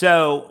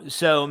 So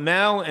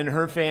Mel and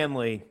her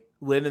family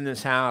live in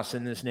this house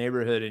in this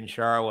neighborhood in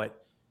Charlotte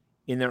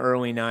in the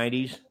early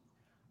 90s.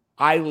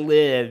 I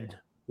lived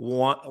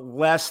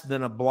less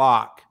than a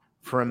block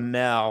from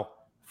Mel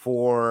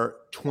for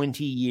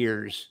 20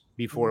 years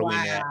before we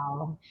met.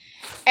 Wow.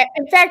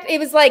 In fact, it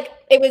was I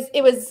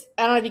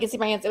don't know if you can see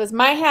my hands. It was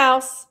my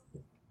house,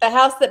 the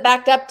house that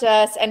backed up to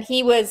us, and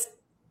he was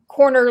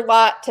corner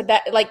lot to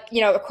that,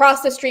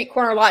 across the street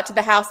corner lot to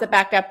the house that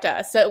backed up to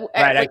us. So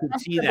Right, I like, could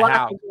see the the block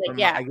house. was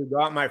like, I could go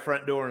out my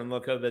front door and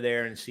look over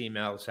there and see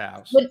Mel's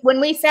house. When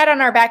we sat on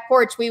our back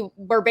porch, we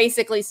were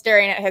basically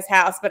staring at his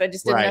house, but I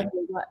just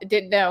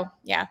didn't know.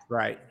 Yeah.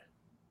 Right.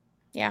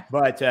 Yeah.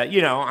 But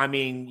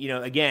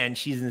again,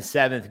 she's in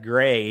 7th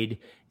grade,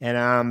 and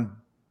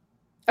I'm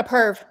A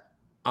perv.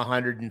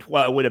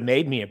 112. It would have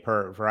made me a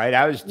perv, right?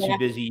 I was too Yeah.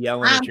 busy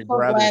yelling I'm at your so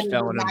brothers, glad it did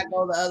telling them. not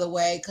go the other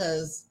way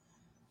because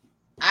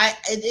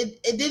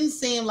it didn't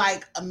seem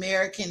like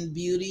American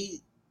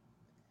Beauty.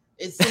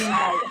 It seemed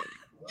like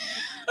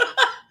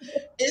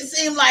it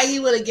seemed like he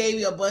would have gave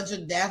you a bunch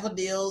of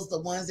daffodils, the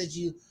ones that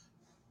you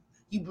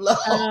blow.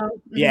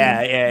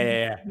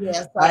 Yeah. Yeah,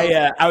 so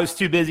I was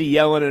too busy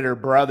yelling at her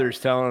brothers,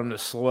 telling them to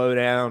slow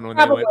down when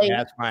they Probably. went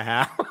past my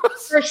house.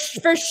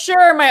 For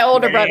sure, my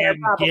older brother Damn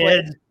probably.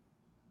 kids.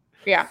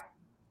 Yeah.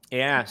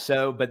 Yeah.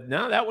 So, but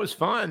no, that was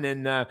fun.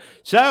 And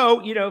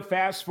so,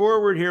 fast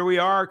forward, here we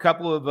are, a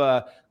couple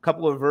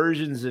of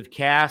versions of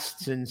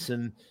casts and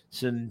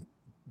some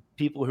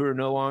people who are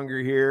no longer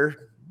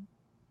here.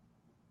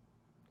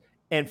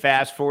 And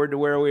fast forward to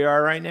where we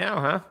are right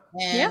now, huh?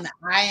 and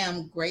I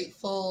am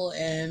grateful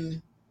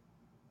and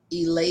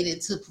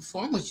elated to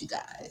perform with you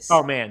guys.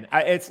 Oh man,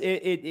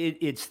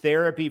 it's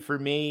therapy for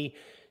me.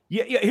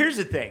 Yeah. Here's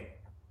the thing.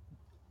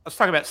 Let's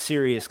talk about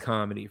serious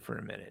comedy for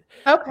a minute.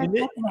 Okay.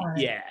 In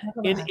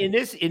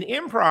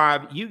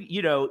improv,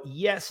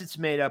 yes, it's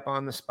made up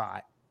on the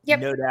spot. Yep.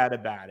 No doubt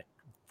about it.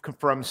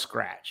 from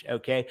scratch.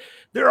 Okay.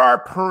 There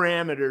are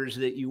parameters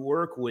that you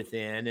work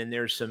within, and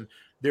there's some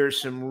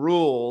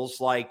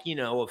rules, like,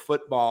 a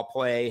football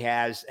play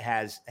has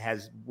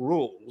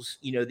rules,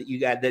 that you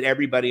got, that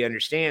everybody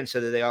understands,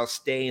 so that they all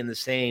stay in the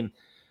same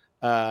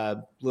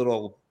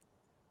little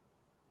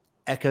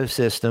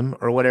ecosystem,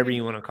 or whatever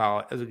you want to call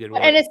it. That's a good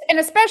word. And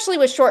especially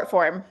with short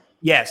form.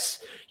 Yes.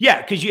 Yeah.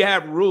 Because you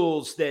have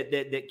rules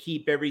that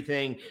keep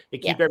everything,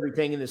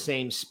 everything in the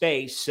same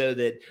space, so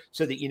that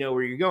you know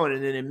where you're going.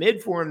 And then in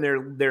mid form,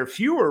 there are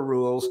fewer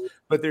rules,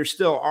 but there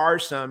still are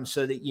some,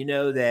 so that you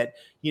know that,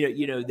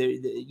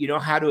 you know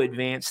how to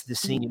advance the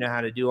scene, you know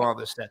how to do all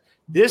this stuff.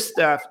 This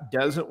stuff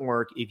doesn't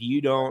work if you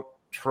don't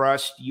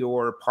trust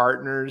your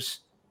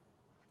partners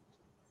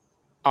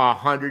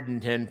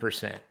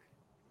 110%.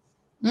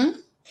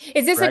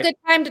 Is this a good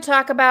time to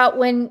talk about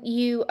when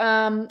you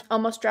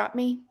almost dropped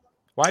me?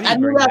 Why do you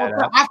bring that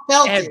up? I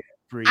felt it.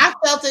 I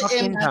felt it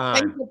in my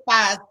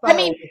sanctified soul. I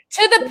mean,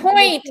 to the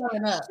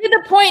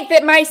point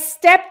that my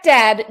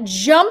stepdad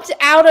jumped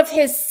out of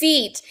his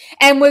seat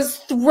and was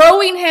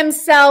throwing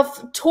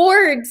himself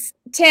towards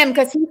Tim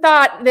because he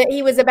thought that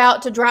he was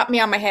about to drop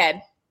me on my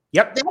head.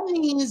 Yep. That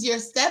means your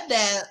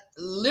stepdad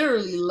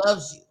literally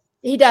loves you.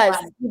 He does.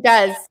 He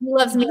does. He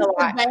loves me a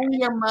lot. Bang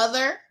your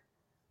mother,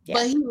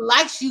 but he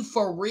likes you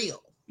for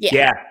real.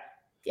 Yeah.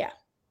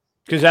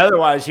 Because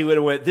otherwise he would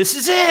have went, "This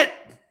is it."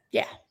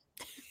 Yeah.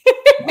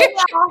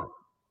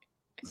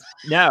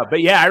 No, but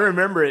I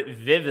remember it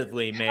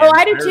vividly, man. Oh,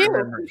 I do too.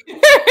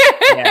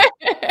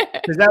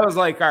 Because that was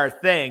like our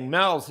thing.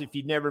 Mel's, if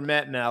you've never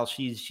met Mel,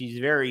 she's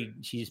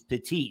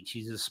petite.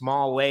 She's a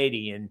small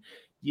lady, and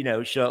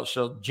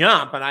she'll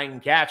jump, and I can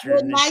catch her,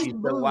 and then she's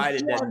so wide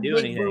it doesn't do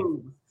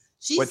anything.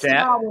 She's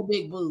small with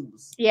big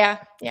boobs. Yeah.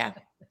 I'm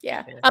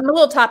a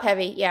little top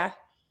heavy. Yeah.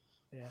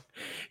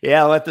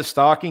 Let the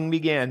stalking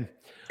begin.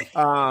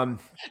 No,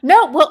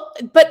 well,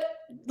 but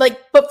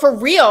for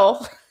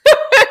real.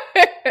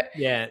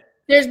 Yeah.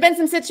 There's been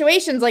some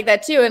situations like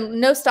that too,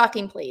 and no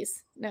stalking,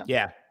 please. No.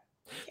 Yeah.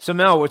 So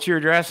Mel, what's your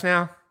address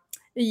now?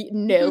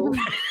 No.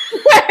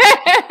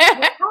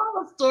 I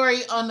have a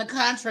story on the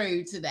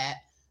contrary to that.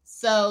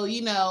 So,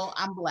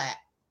 I'm Black.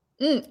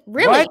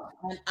 Really?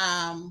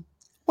 And,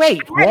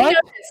 wait, what?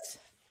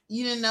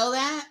 You didn't know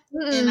that?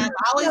 And I've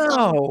always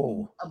gone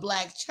to a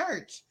Black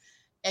church.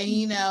 And,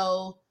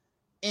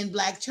 in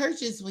Black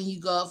churches, when you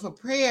go up for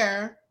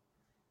prayer,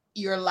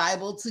 you're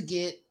liable to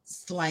get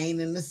slain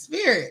in the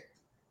spirit.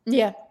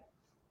 Yeah.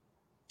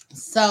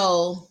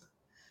 So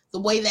the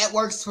way that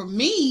works for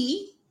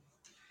me,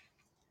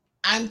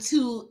 I'm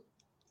too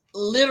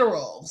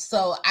literal.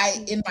 So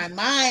in my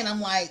mind,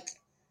 I'm like,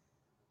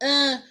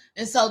 and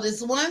so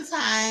this one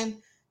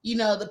time,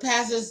 the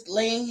pastor's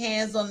laying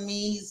hands on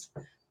me, he's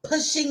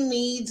pushing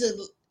me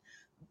to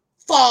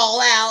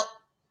fall out.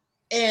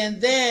 And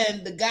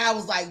then the guy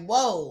was like,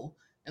 "Whoa."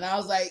 And I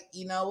was like,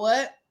 "You know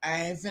what?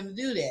 I ain't finna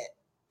do that.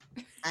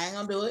 I ain't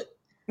gonna do it.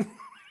 I'm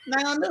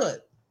not gonna do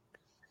it."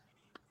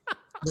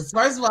 Because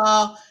first of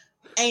all,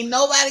 ain't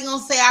nobody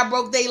gonna say I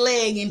broke their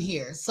leg in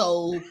here.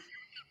 So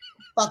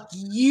fuck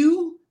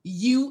you,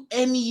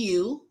 and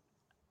you.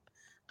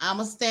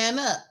 I'ma stand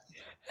up.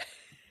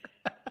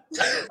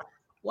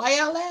 Why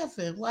y'all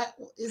laughing?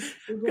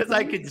 Because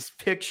I could just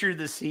picture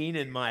the scene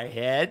in my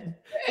head.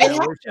 I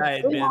wish I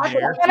had been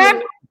there.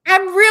 And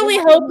I'm really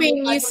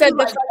hoping you said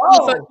the fuck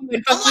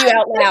you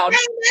out loud.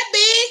 That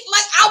big?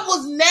 Like, I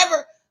was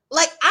never,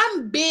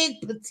 I'm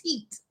big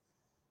petite.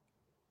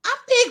 I'm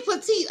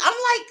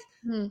like,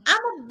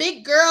 I'm a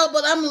big girl,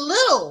 but I'm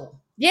little.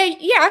 Yeah.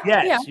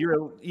 Yes,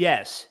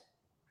 yes.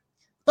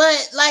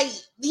 But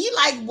he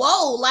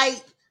whoa,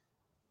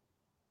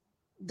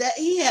 that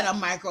he had a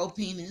micro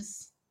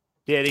penis.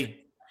 Did he?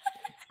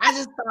 I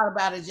just thought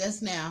about it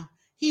just now.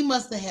 He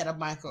must have had a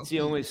micro. It's the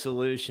only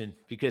solution,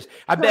 because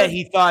I bet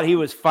he thought he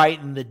was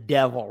fighting the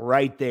devil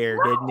right there,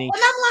 didn't he? And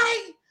I'm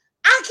like,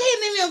 I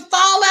couldn't even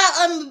fall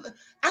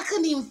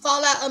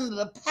out under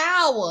the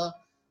power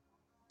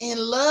and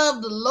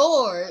love the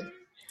Lord,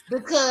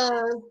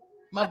 because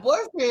my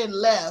boyfriend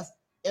left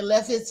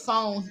his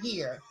phone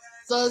here.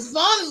 So his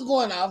phone is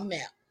going off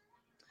now.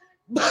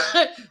 But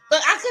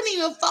I couldn't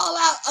even fall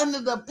out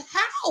under the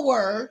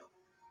power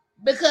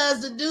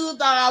because the dude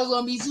thought I was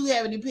going to be too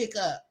heavy to pick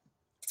up.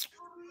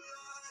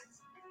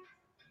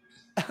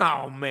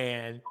 Oh,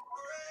 man.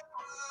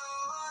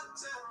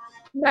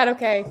 Not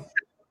okay.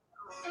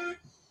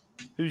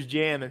 Who's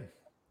jamming?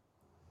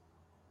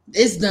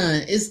 It's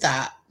done. It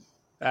stopped.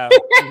 Oh,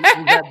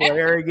 is that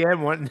Blair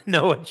again? Wanting to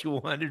know what you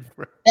wanted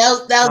from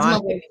that was my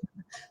way.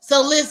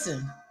 So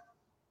listen,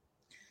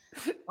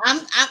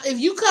 I'm if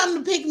you come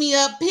to pick me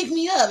up, pick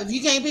me up. If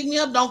you can't pick me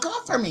up, don't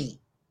come for me.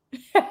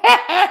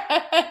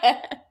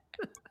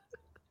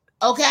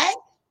 Okay?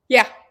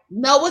 Yeah.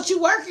 Know what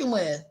you're working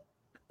with.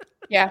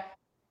 Yeah.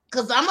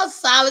 Because I'm a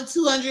solid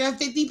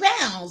 250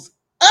 pounds.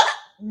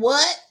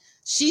 What?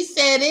 She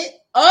said it.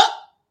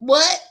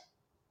 What?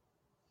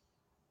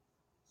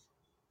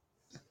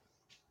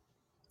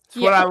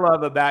 It's what I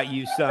love about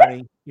you,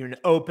 Sonny. You're an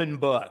open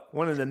book.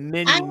 One of the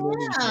many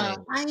things. I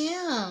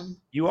am.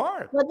 You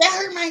are. But that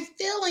hurt my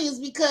feelings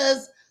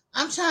because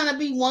I'm trying to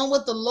be one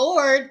with the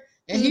Lord,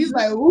 and he's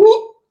like,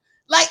 whoop.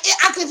 Like,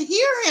 I could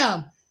hear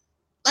him.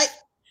 Like,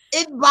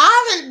 it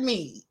bothered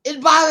me.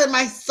 It bothered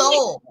my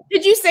soul.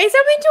 Did you say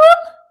something to him?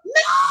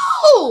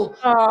 No.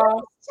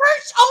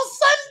 Church on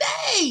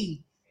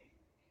Sunday.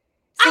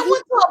 I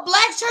went to a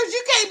black church.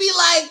 You can't be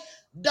like,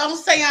 don't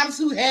say I'm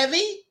too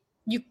heavy.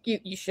 You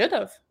should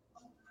have.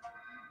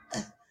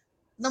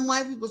 Them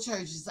white people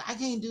churches. I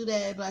can't do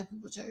that at black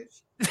people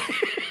church.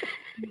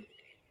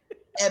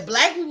 At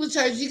black people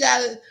church, you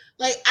gotta,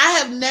 like, I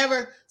have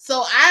never,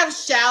 so I've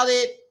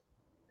shouted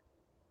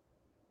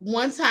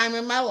one time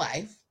in my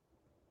life.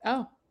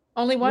 Oh,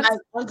 only once? Like,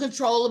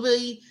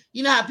 uncontrollably.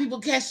 You know how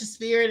people catch the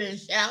spirit and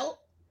shout?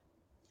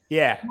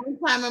 Yeah. One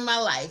time in my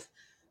life.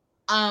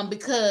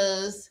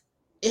 Because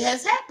it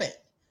has happened.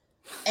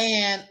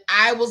 And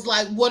I was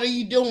like, what are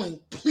you doing?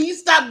 Please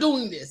stop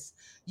doing this.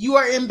 You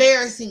are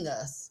embarrassing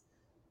us.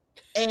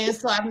 And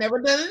so I've never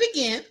done it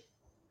again.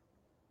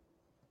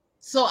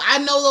 So I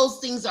know those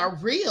things are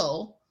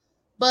real,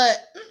 but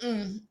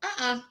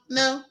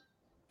no.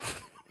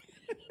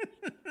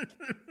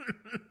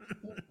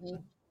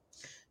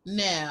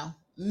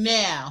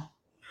 Now.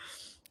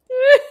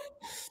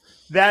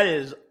 That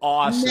is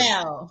awesome.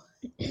 Now.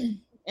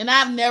 And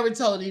I've never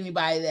told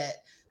anybody that.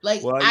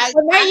 Like, well,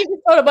 now you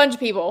just told a bunch of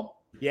people.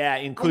 Yeah,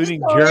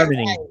 including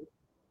Germany.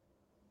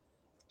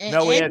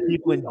 No, we have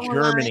people in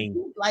Germany.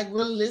 Like,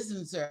 really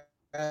listen to her.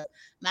 And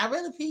I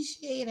really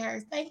appreciate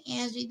her. Thank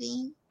Angie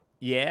Dean.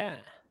 Yeah.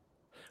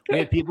 We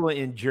have people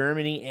in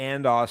Germany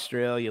and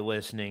Australia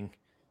listening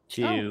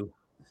to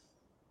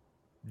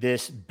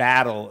this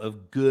battle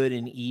of good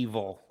and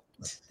evil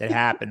that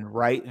happened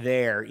right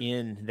there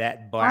in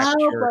that black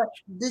church.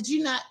 Did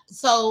you not?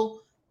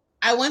 So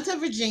I went to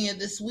Virginia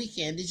this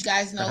weekend. Did you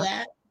guys know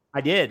that?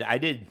 I did.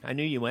 I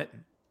knew you went.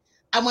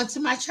 I went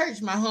to my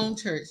church, my home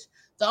church.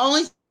 The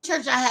only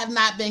church I have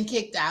not been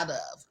kicked out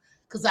of.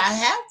 Because I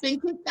have been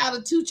kicked out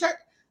of 2 churches.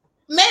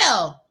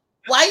 Mel,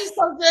 why are you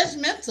so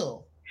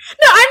judgmental?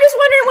 No, I'm just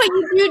wondering what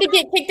you do to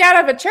get kicked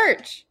out of a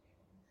church.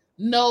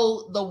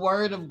 Know the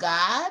word of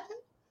God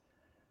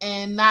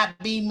and not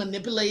be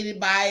manipulated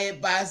by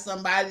it by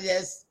somebody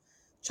that's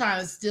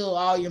trying to steal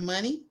all your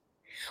money.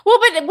 Well,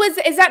 but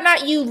is that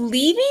not you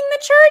leaving the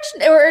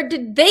church, or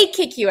did they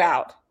kick you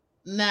out?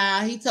 Nah,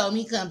 he told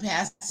me he couldn't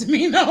pastor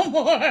me no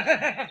more.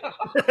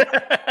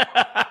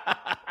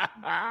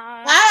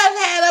 I've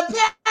had a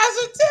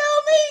pastor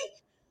tell me.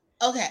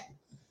 Okay.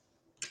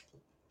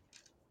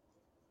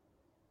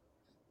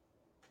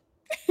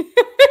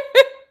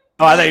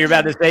 Oh, I thought you were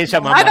about to say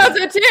something. I thought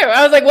so too.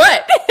 I was like,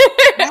 what?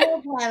 I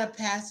have had a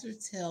pastor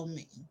tell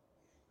me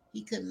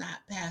he could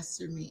not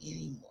pastor me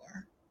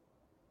anymore.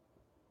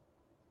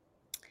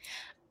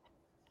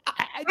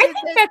 I think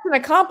that's an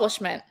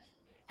accomplishment.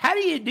 How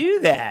do you do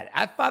that?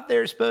 I thought they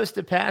were supposed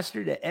to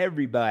pastor to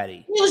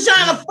everybody. He was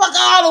trying to fuck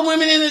all the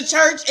women in the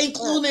church,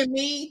 including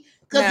me,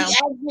 because he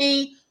asked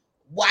me,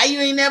 why you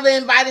ain't never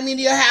invited me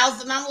to your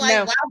house? And I'm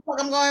like, why the fuck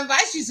I'm going to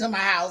invite you to my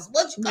house?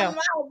 What you coming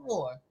out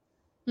for?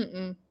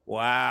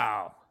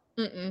 Wow.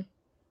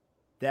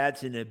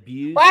 That's an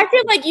abuse. Well, I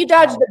feel like you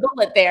dodged the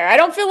bullet there. I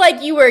don't feel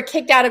like you were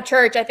kicked out of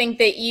church. I think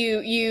that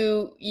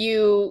you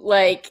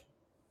like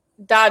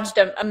dodged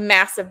a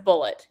massive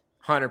bullet.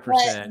 100%.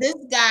 But this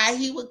guy,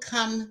 he would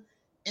come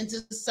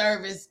into the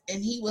service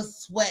and he would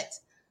sweat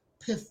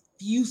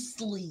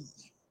profusely.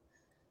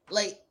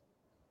 Like,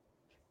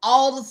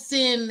 all the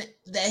sin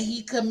that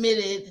he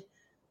committed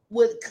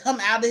would come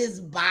out of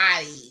his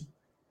body.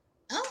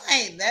 I'm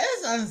like, that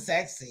is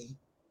unsexy.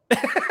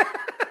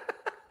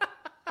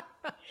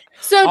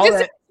 So all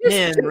just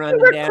so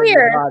running down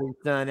your body,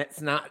 son,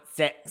 it's not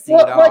sexy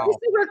at all. Well, just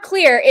so we're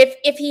clear,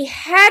 if he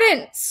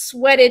hadn't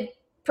sweated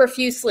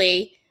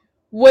profusely,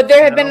 would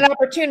there have been an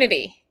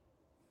opportunity?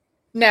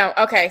 No.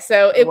 Okay.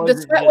 So the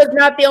sweat was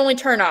not the only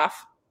turnoff.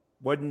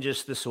 Wasn't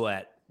just the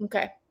sweat.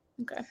 Okay.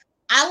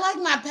 I like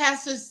my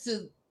pastors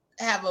to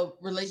have a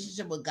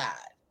relationship with God.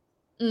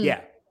 Yeah.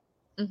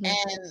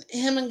 And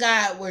him and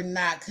God were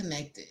not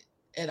connected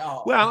at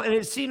all. Well, and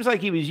it seems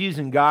like he was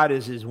using God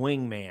as his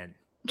wingman.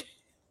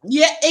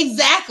 Yeah,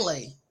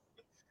 exactly.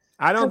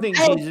 I don't think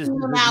Jesus is a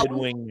good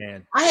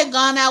wingman. I had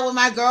gone out with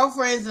my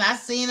girlfriends and I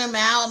seen him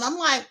out, and I'm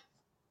like,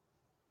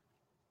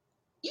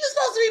 you're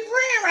supposed to be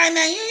praying right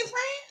now.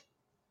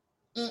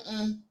 You ain't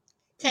praying?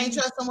 Can't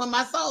trust him with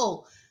my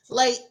soul.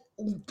 Like,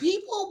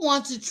 people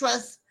want to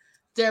trust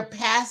their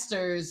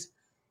pastors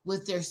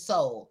with their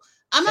soul.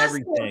 I'm not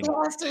saying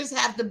pastors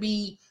have to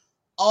be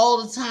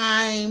all the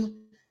time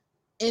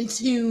in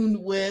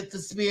tune with the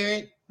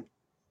spirit,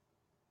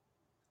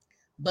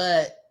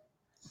 but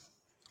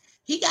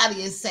he got to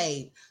get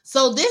saved.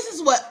 So this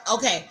is what,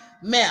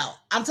 Mel,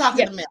 I'm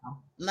talking to Mel.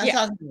 I'm not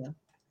talking to you.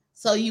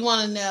 So you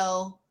want to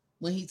know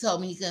when he told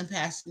me he couldn't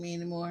pastor me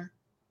anymore?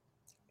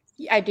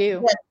 I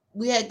do.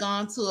 We had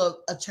gone to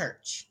a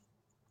church.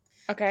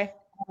 Okay.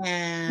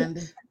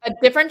 And a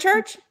different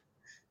church?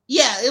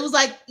 Yeah, it was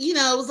like,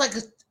 it was like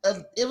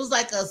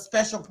a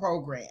special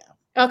program.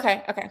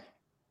 Okay.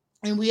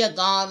 And we had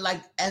gone,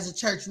 like, as a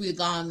church, we had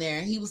gone there,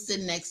 and he was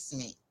sitting next to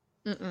me.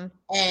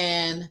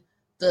 And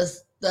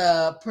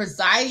the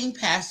presiding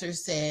pastor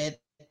said,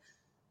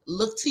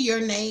 look to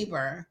your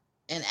neighbor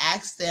and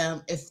ask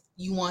them if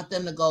you want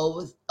them to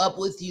go up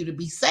with you to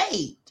be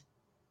saved.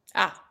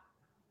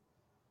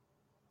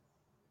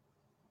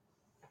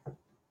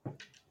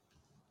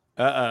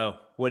 Uh-oh.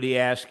 What did he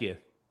ask you?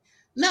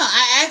 No,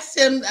 I asked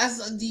him, I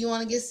said, do you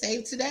want to get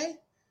saved today?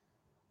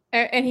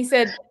 And he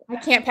said, I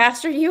can't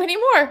pastor you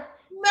anymore.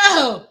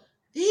 No,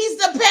 he's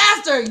the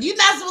pastor. You're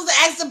not supposed to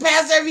ask the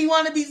pastor if you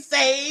want to be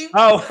saved.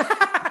 Oh,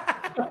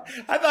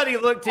 I thought he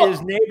looked to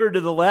his neighbor to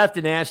the left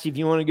and asked if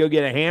you want to go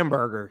get a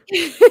hamburger. No,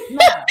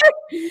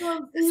 he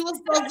was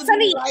supposed to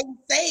be like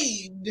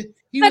saved.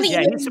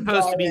 He's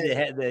supposed to be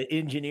the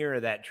engineer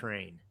of that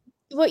train.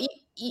 Well,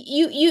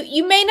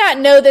 you may not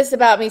know this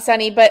about me,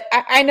 Sonny, but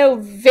I know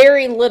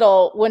very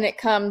little when it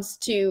comes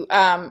to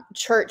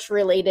church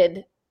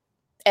related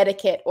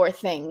etiquette or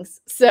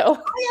things.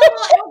 So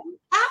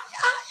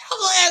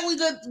how we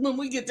good when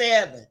we get to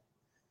heaven?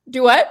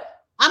 Do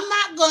what? I'm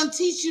not going to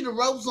teach you the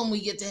ropes when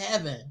we get to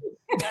heaven.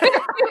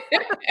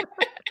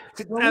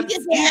 When we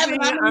get to heaven,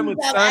 I'm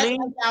with Sonny.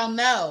 Y'all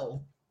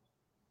know,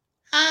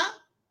 huh? I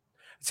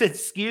said,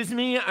 "Excuse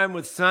me, I'm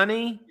with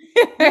Sonny."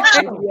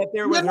 No,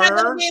 there with you're not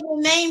her. going to be able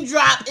to name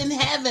drop in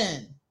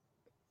heaven.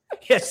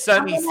 Yes,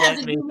 Sonny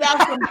sent me.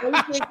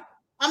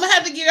 I'm gonna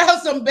have to give y'all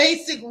some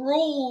basic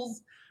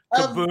rules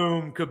of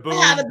kaboom,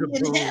 how to be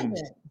in heaven.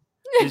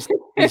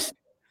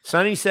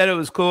 Sonny said it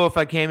was cool if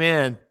I came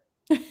in.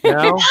 No,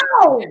 no,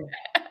 no, you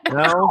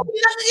don't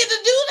get to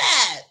do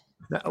that.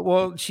 No,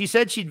 well, she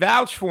said she'd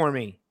vouch for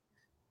me.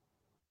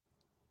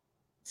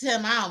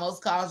 Tim, I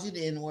almost called you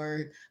the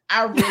N-word.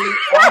 I really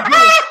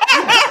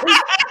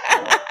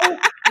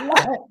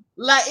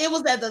like it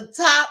was at the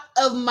top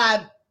of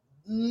my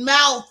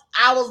mouth.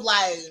 I was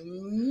like,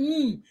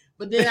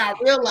 but then I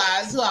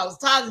realized who I was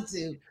talking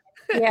to.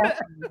 Yeah.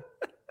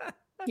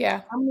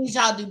 Yeah. I'm gonna need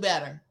y'all to do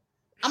better.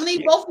 I'm gonna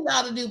need both of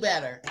y'all to do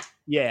better.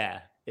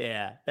 Yeah,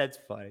 that's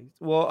funny.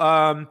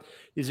 Well,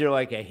 is there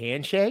like a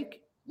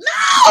handshake?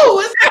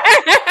 No.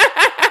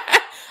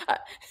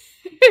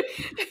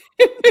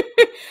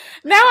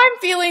 Now I'm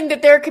feeling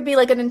that there could be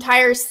like an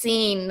entire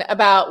scene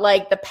about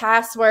like the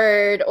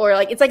password, or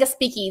like it's like a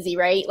speakeasy,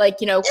 right? Like,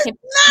 you know, it's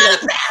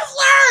not a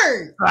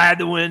password. Slide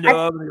the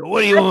window up and go,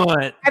 what do you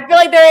want? I feel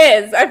like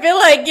there is. I feel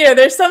like, you know,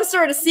 there's some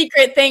sort of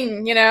secret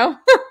thing, you know.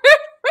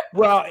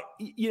 Well,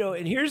 you know,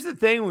 and here's the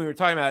thing we were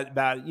talking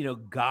about, you know,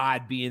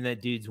 God being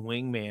that dude's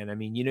wingman. I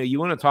mean, you know, you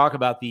want to talk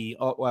about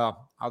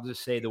I'll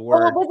just say the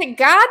word. Well, was it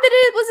God that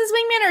it was his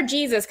wingman, or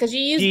Jesus? Because you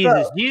used Jesus.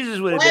 both. Jesus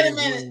would have been.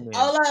 Wait a minute.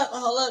 Hold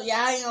up.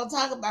 Y'all ain't gonna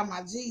talk about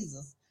my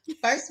Jesus.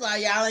 First of all,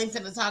 y'all ain't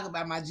finna talk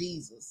about my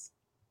Jesus.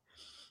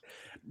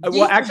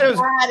 Well, actually,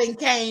 died and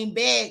came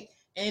back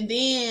and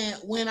then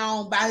went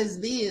on by his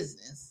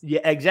business. Yeah,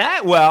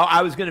 exactly. Well,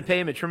 I was going to pay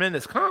him a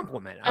tremendous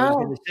compliment. I was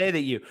going to say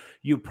that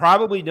you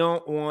probably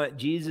don't want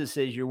Jesus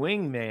as your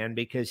wingman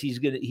because he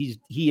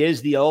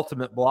is the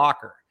ultimate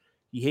blocker.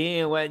 He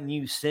ain't letting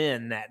you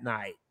sin that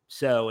night.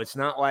 So it's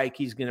not like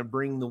he's going to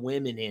bring the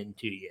women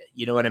into you.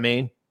 You know what I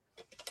mean?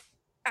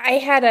 I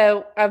had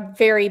a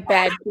very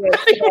bad joke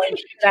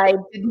that I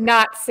did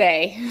not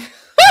say.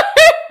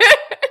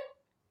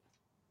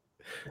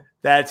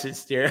 That's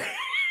hysterical.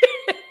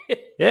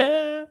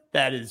 Yeah,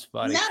 that is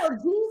funny. No,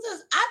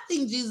 Jesus, I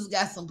think Jesus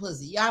got some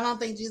pussy. Y'all don't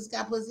think Jesus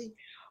got pussy?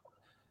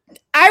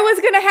 I was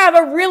going to have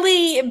a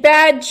really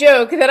bad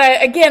joke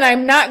that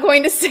I'm not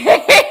going to say.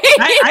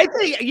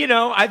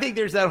 I think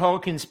there's that whole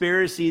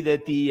conspiracy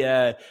that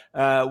the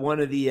one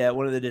of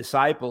the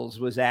disciples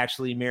was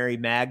actually Mary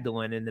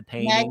Magdalene in the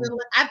painting.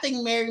 I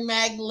think Mary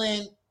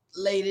Magdalene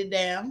laid it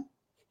down.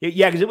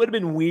 Yeah, because it would have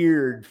been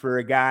weird for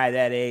a guy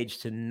that age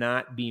to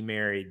not be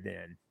married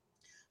then.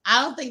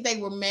 I don't think they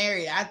were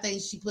married. I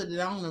think she put it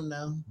on them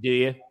though. Do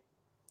you?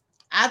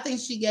 I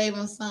think she gave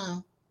him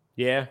some.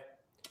 Yeah.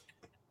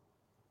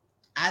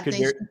 I think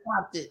she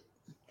popped it.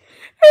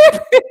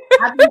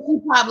 I think she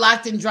pop,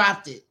 locked, and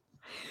dropped it.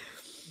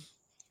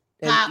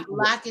 Pop,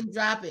 lock, and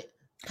drop it.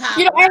 Pop,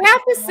 you know, I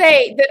have to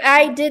say that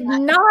I did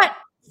not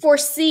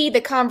foresee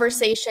the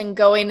conversation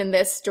going in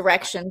this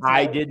direction.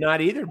 I did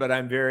not either, but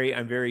I'm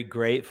very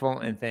grateful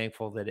and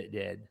thankful that it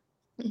did.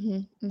 Mm-hmm,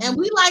 mm-hmm. And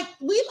we like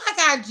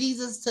our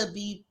Jesus to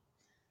be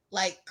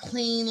like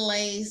clean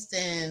laced,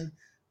 and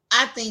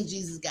I think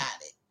Jesus got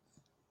it.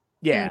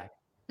 Yeah.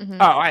 Mm-hmm.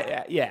 Oh,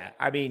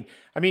 I mean,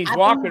 he's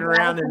walking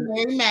around and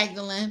Mary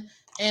Magdalene,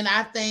 and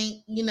I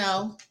think, you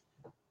know.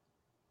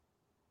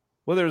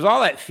 Well, there's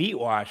all that feet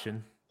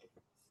washing.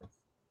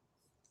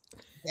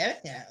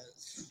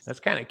 That's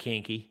kind of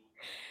kinky.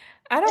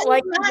 I don't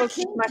like people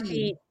touching my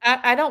feet.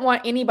 I don't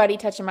want anybody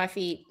touching my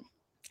feet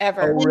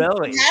ever. Oh,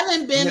 really?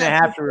 Haven't been. I'm gonna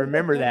have to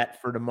remember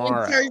that for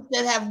tomorrow. In church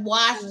that have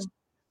washed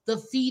the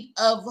feet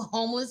of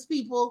homeless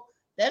people.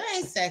 That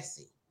ain't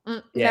sexy.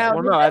 Yeah,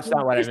 no, that's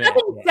not what I meant. There's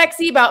nothing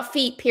sexy about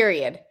feet,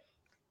 period.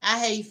 I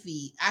hate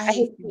feet. I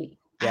hate feet.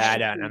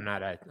 Yeah, I'm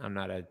not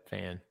a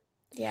fan.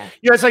 Yeah.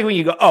 It's like when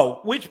you go,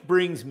 oh, which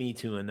brings me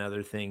to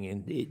another thing,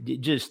 and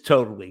it just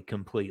totally,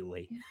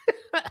 completely.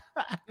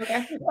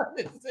 Okay. What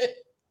is it?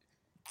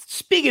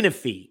 Speaking of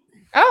feet,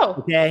 Oh,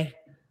 okay.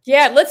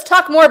 yeah. Let's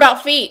talk more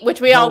about feet, which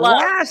we The all love.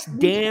 last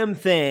damn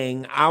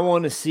thing I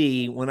want to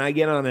see when I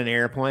get on an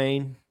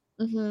airplane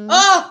Mhm.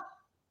 Oh,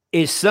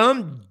 is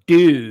some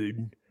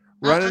dude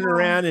running Uh-uh.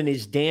 around in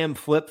his damn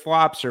flip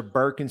flops or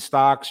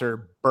Birkenstocks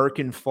or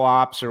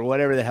Birkenflops or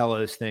whatever the hell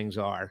those things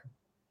are,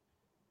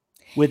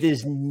 with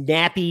his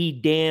nappy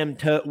damn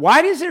toe.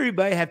 Why does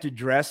everybody have to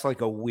dress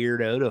like a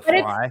weirdo to But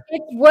fly?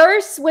 it's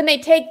worse when they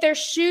take their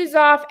shoes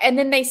off and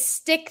then they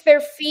stick their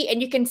feet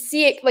and you can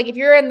see it. Like if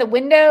you're in the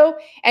window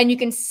and you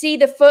can see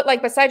the foot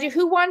like beside you,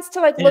 who wants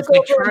to like And look it's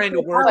like over? trying to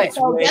and see work the its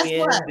so way guess in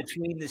what?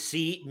 between the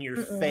seat and your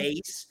Mm-mm.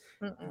 face.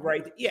 foot? Mm-mm.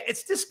 Right. Yeah,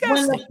 it's when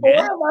disgusting, the four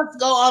man. of us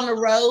go on the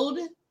road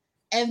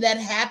and that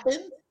happens,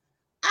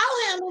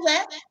 I'll handle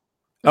that.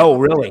 Oh,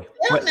 really?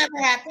 It'll What? never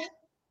happen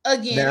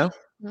again. No.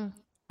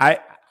 Mm.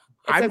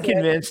 I'm okay.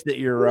 convinced that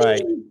you're right.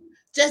 Please,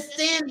 just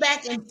stand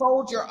back and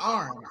fold your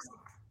arms.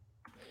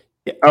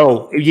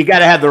 Oh, you got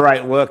to have the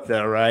right look,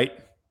 though, right?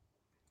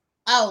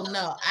 Oh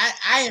no,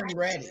 I am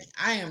ready.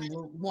 I am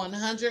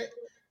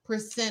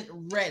 100%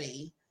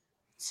 ready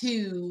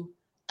to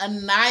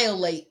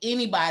annihilate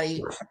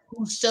anybody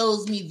who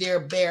shows me their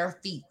bare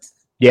feet.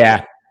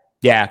 Yeah.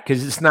 Yeah,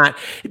 because it's not.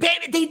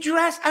 They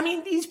dress. I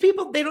mean, these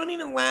people, they don't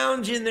even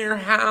lounge in their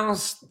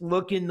house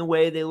looking the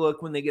way they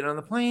look when they get on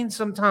the plane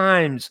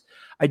sometimes.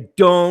 I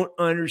don't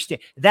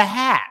understand. The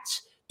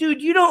hats.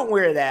 Dude, you don't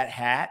wear that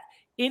hat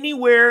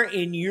anywhere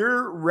in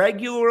your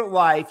regular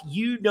life.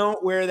 You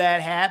don't wear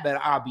that hat,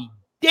 but I'll be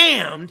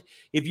damned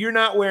if you're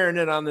not wearing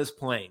it on this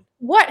plane.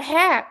 What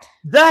hat?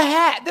 The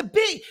hat,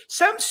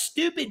 some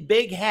stupid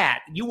big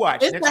hat. You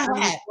watch. It's Next a time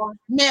you hat. fly-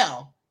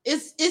 Mel,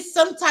 it's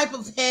some type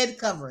of head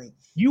covering.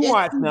 You It's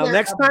watch now. either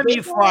Next a time you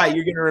big fly, hat-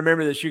 you're going to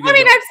remember this. You're I going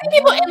mean, to I've seen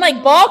people in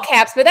like ball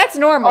caps, but that's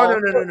normal. Oh,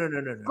 no. Go No,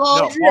 to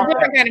ball the cap.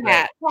 different kind of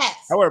hat. hats.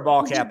 I wear a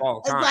ball cap all the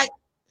It's time.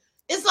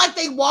 it's like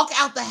they walk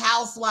out the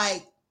house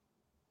like,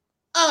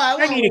 oh,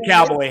 I need a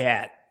cowboy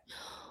hat.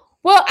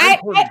 Well, I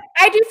do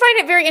find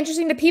it very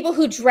interesting the people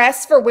who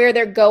dress for where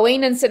they're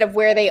going instead of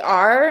where they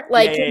are.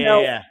 Like,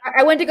 Yeah.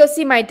 I went to go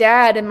see my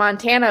dad in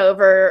Montana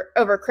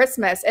over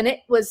Christmas, and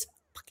it was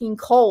fucking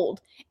cold.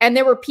 And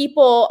there were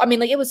people, I mean,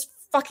 like, it was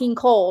fucking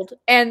cold.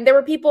 And there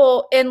were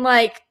people in,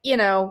 like,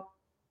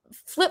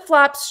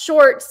 flip-flops,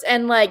 shorts,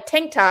 and, like,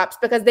 tank tops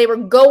because they were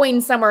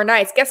going somewhere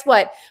nice. Guess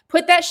what?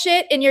 Put that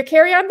shit in your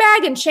carry-on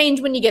bag and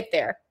change when you get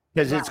there.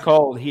 Because it's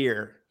cold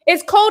here.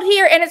 It's cold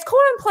here, and it's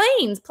cold on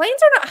planes. Planes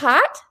are not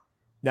hot.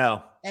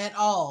 No. at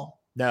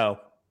all. No.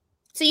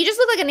 So you just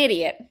look like an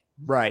idiot.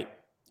 Right.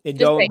 And Just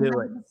don't saying. do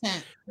it.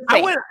 100%.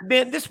 I went,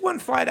 man, this one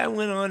flight I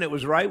went on, it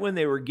was right when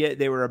they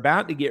were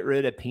about to get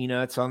rid of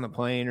peanuts on the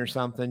plane or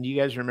something. Do you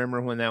guys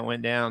remember when that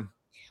went down?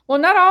 Well,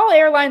 not all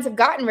airlines have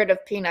gotten rid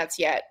of peanuts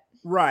yet.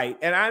 Right.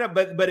 And I don't,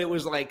 but it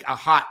was like a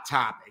hot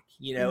topic,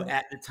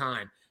 at the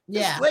time.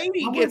 Yeah. This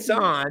lady I'm gets with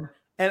you. on,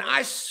 and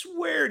I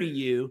swear to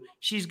you,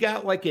 she's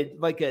got like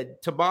a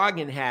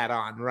toboggan hat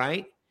on,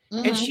 right?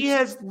 And Mhm. she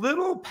has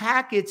little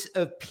packets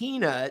of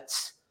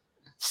peanuts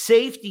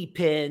safety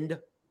pinned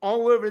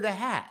all over the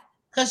hat.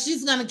 Because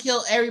she's gonna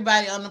kill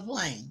everybody on the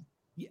plane.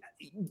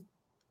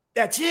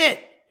 That's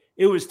it.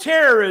 It was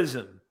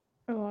terrorism.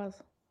 It was.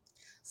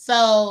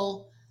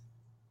 So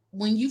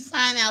when you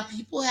find out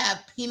people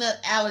have peanut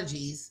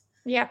allergies,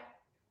 Yeah.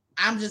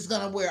 I'm just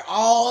gonna wear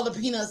all the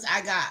peanuts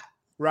I got.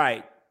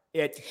 Right.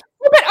 It's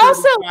But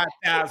also,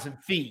 5,000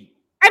 feet.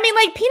 I mean,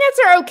 like, peanuts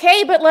are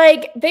okay, but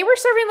like they were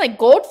serving like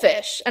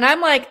goldfish. And I'm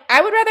like,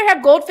 I would rather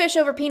have goldfish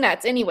over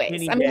peanuts anyways.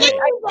 Any I mean, day. like,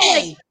 I feel like-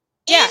 Any day.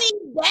 Yeah.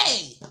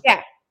 Any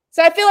day.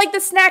 so I feel like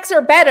the snacks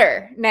are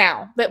better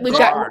now that we've They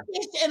got. are.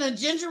 Goldfish and a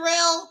ginger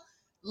ale,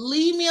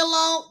 leave me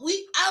alone.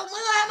 We don't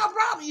have no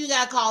problem. You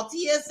gotta call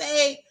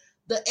TSA.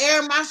 The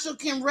air marshal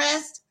can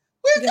rest.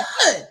 We're Yeah.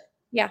 good.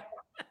 Yeah.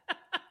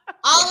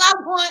 All I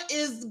want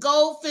is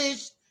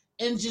goldfish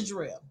and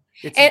ginger ale.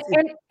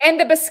 And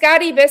the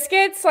biscotti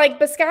biscuits, like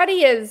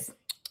biscotti is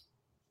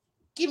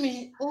Give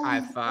me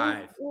High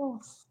five. ooh.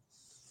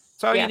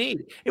 That's all Yeah. you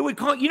need. It would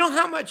call. You know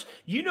how much?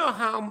 You know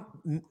how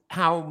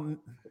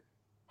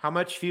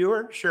much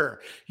fewer?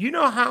 Sure. You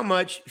know how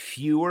much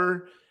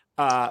fewer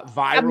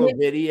viral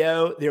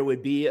video there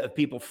would be of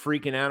people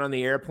freaking out on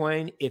the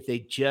airplane if they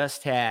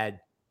just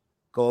had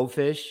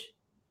goldfish,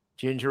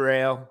 ginger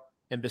ale,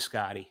 and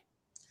biscotti.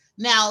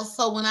 Now,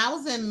 so when I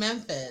was in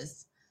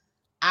Memphis,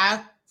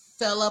 I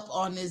fell up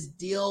on this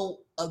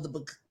deal of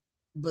the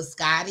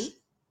biscotti.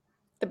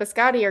 the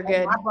biscotti are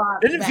good. I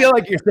brought Doesn't it back feel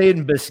like you're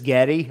saying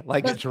biscotti,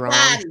 like it's wrong?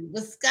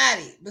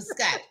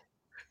 biscotti.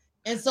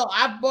 And so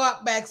I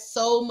brought back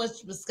so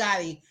much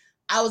biscotti.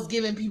 I was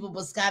giving people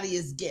biscotti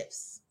as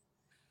gifts.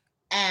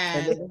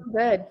 And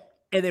Good.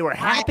 And they were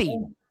happy.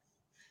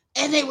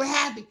 And they were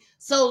happy.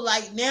 So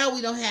like now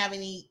we don't have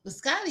any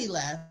biscotti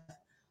left,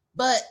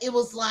 but it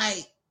was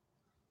like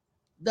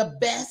the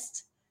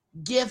best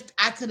gift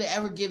I could have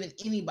ever given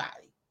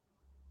anybody.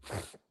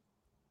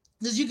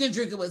 Because you can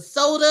drink it with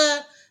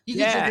soda, You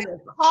can drink it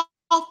as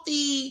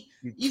coffee.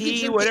 Your You can tea,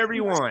 drink whatever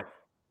you want.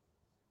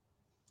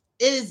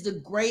 It is the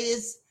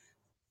greatest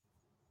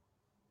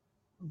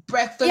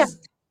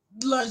breakfast,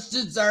 lunch,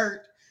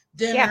 dessert,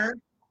 dinner,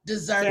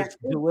 dessert.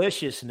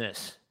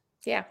 Deliciousness.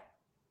 Yeah.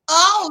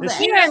 All This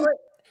that. is-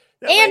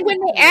 And when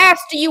they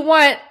ask, do you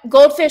want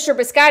goldfish or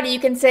biscotti, you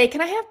can say,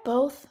 can I have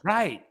both?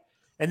 Right.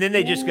 And then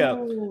they just go,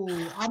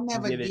 Ooh, I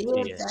never give it did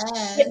to you.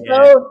 that. Get Yeah.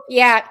 both.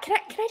 Yeah. Can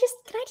I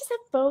just have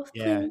both?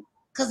 Yeah. Please?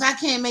 Because I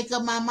can't make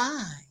up my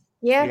mind.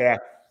 Yeah.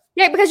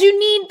 Yeah, because you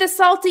need the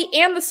salty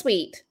and the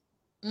sweet.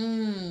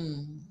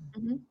 Mm.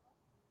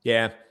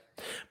 Yeah.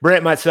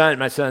 Brent, my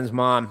son's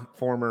mom,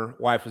 former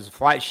wife, was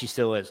she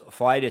still is a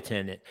flight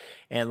attendant.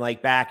 And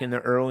like back in the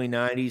early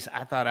 90s,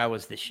 I thought I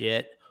was the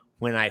shit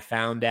when I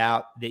found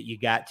out that you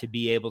got to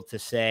be able to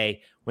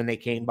say, when they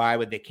came by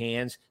with the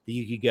cans, that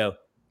you could go,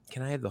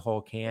 can I have the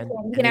whole can?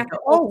 You can have go,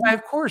 oh, why,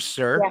 of course,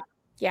 sir.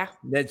 Yeah.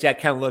 Then I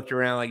kind of looked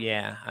around like,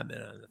 yeah, I've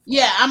been on the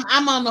Yeah,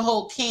 I'm on the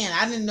whole can.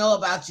 I didn't know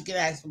about you could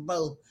ask for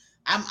both.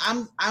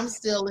 I'm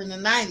still in the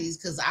 90s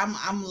because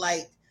I'm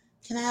like,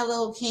 can I have the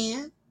whole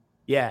can?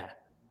 Yeah. I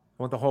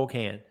want the whole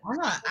can.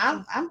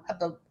 I'm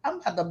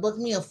about to book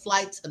me a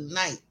flight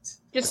tonight.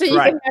 Just so you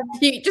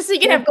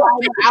can have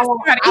goldfish. I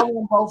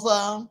want both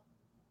of them.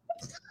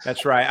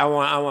 That's right. I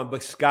want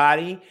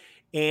biscotti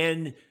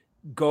and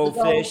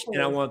goldfish,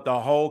 and I want the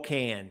whole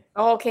can.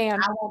 The whole can.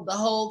 I want the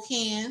whole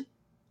can.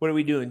 What are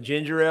we doing?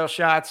 Ginger ale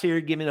shots here?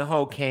 Give me the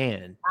whole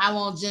can. I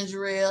want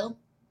ginger ale.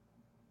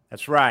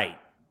 That's right.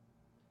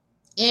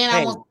 And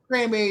I want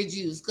cranberry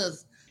juice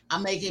because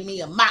I'm making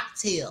me a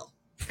mocktail.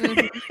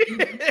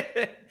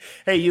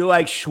 Hey, you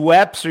like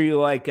Schweppes or you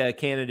like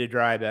Canada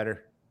Dry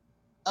better?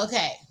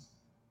 Okay.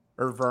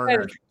 Or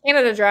Verner's?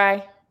 Canada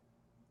Dry.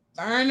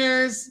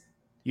 Verner's.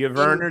 You have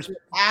Verner's?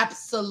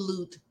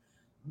 Absolute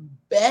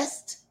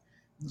best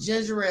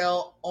ginger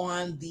ale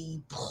on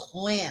the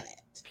planet.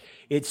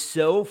 It's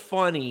so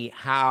funny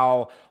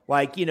how,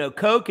 like,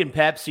 Coke and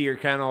Pepsi are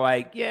kind of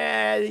like,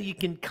 yeah, you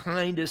can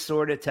kind of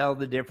sort of tell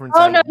the difference.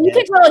 Oh, no, you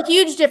can tell a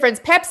huge difference.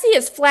 Pepsi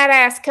is flat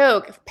ass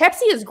Coke.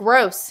 Pepsi is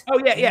gross.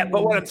 Oh, yeah.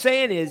 But what I'm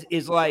saying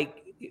is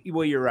like,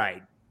 well, you're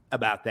right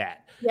about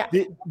that. Yeah.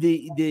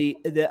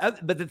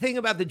 But the thing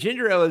about the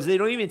ginger ale is they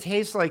don't even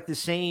taste like the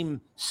same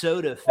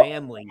soda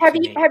family. Have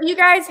you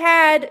guys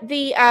had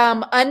the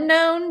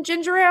unknown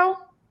ginger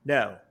ale?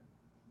 No.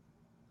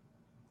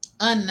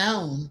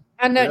 Unknown,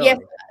 really? yes.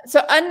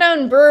 So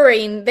Unknown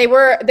Brewing, they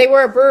were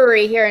a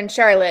brewery here in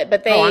Charlotte,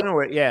 but they I know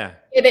it. Yeah.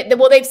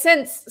 They've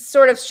since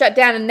sort of shut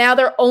down, and now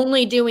they're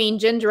only doing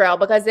ginger ale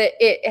because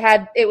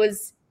it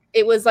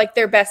was like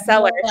their best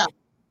seller,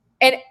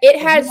 and it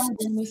has.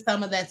 Give me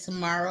some of that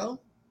tomorrow.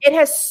 It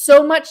has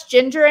so much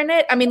ginger in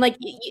it. I mean, like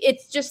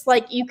it's just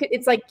like you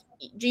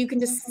can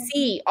just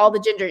see all the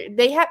ginger.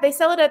 They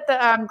sell it at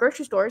the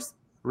grocery stores.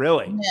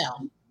 Really?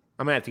 No.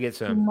 I'm gonna have to get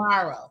some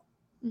tomorrow.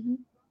 Mm-hmm.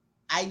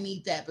 I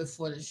need that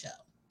before the show.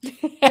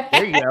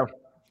 There you go.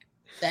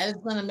 That is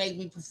going to make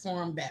me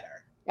perform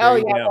better. Oh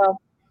yeah.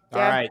 Well, all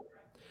right,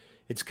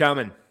 it's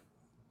coming.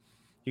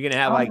 You're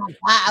gonna have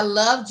I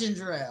love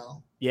ginger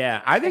ale.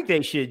 Yeah, I think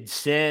they should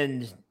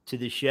send to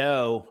the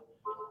show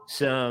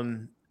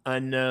some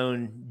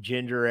unknown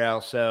ginger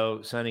ale so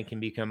Sonny can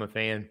become a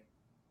fan.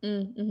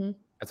 Mm-hmm.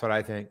 That's what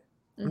I think.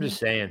 Mm-hmm. I'm just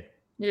saying.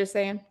 You're just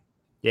saying.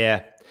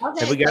 Yeah.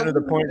 Okay, have we gotten to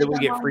the point that we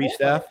get free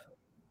stuff?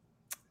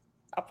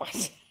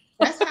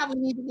 That's how we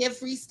need to get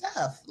free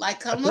stuff. Like,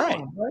 come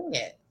on, bring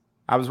it.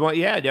 Are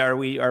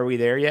we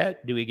there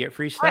yet? Do we get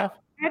free stuff?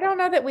 I don't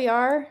know that we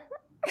are.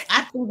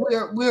 I think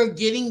we're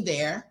getting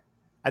there.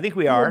 I think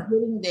we are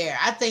getting there.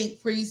 I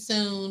think pretty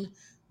soon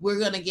we're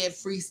gonna get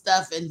free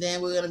stuff, and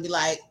then we're gonna be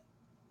like,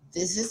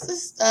 "This is the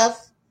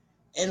stuff,"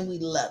 and we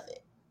love it.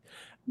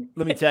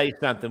 Let me tell you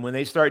something. When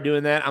they start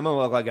doing that, I'm gonna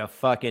look like a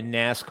fucking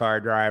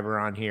NASCAR driver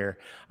on here.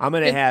 I'm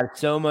gonna have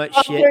so much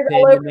shit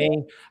pinned to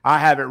me. I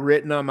have it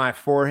written on my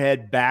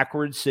forehead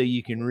backwards so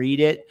you can read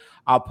it.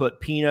 I'll put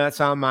peanuts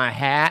on my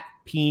hat.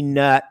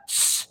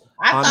 Peanuts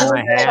on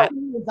my hat.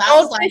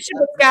 Goldfish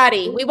and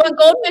biscotti. We want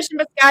goldfish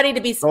and biscotti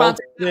to be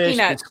sponsored. Goldfish,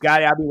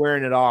 biscotti. I'll be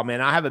wearing it all,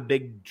 man. I have a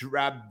big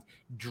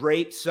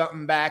drape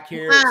something back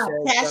here.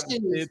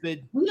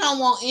 Cashews. We don't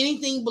want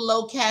anything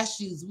below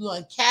cashews. We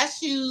want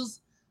cashews,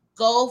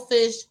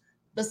 goldfish,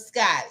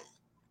 biscotti.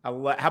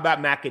 How about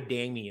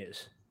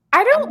macadamias?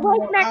 I don't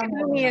like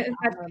macadamia.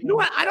 You know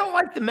what? I don't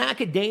like the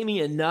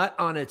macadamia nut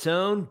on its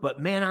own,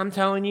 but man, I'm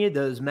telling you,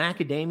 those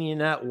macadamia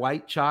nut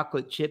white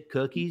chocolate chip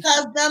cookies.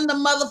 Because them the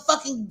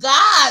motherfucking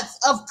gods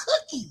of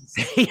cookies.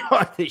 They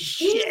are the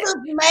shit. Jesus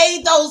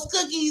made those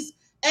cookies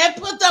and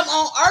put them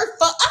on earth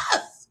for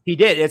us. He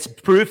did. It's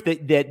proof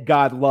that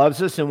God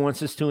loves us and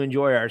wants us to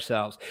enjoy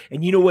ourselves.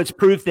 And you know what's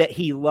proof that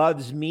he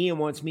loves me and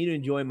wants me to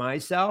enjoy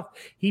myself?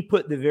 He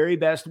put the very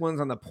best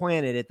ones on the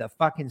planet at the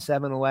fucking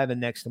 7-Eleven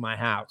next to my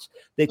house.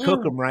 They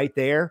cook them right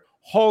there.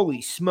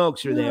 Holy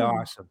smokes, are they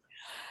awesome.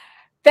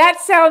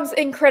 That sounds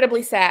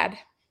incredibly sad.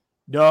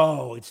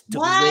 No, it's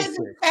delicious. Why is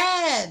it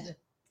sad?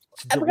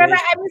 Because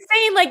I was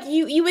saying, like,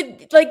 you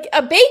would like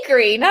a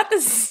bakery, not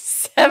the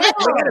 7.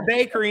 We got a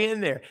bakery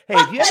in there. Hey,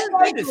 if you haven't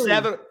been to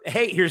 7,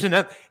 here's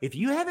another. If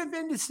you haven't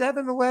been to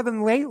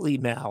 7-Eleven lately,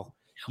 Mel,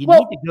 you need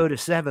to go to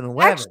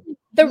 7-Eleven. Actually,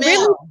 the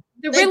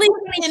really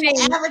funny thing,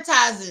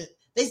 advertising.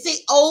 They say,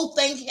 "Oh,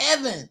 thank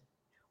heaven."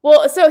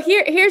 Well, so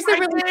here's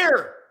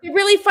the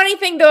really funny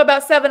thing though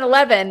about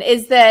 7-Eleven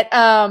is that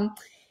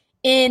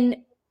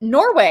in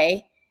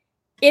Norway,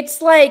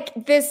 it's like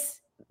this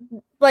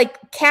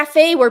like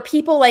cafe where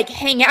people like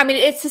hang out. I mean,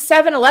 it's a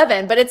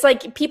 7-Eleven, but it's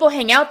like people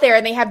hang out there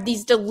and they have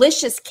these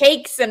delicious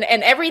cakes and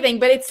everything.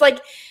 But it's like,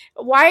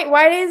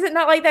 why is it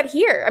not like that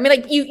here? I mean,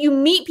 like you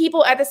meet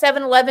people at the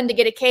 7-Eleven to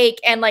get a cake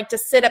and like to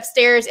sit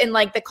upstairs in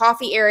like the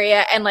coffee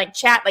area and like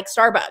chat like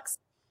Starbucks.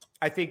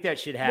 I think that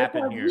should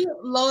happen here. We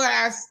lower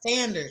our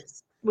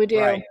standards. We do.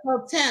 Right.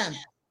 So Tim,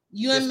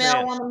 you and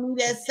Mel want to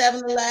meet at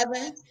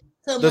 7-Eleven?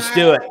 Let's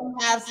do it.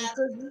 Have some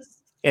cookies.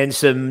 And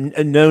some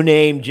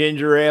no-name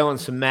ginger ale and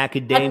some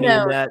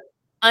macadamia nut.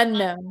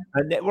 Unknown.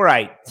 We're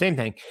right. Same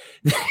thing.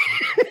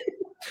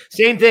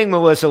 Same thing,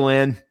 Melissa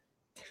Lynn.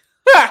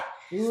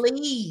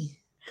 Lee.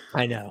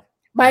 I know.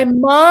 My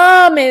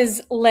mom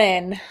is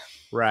Lynn.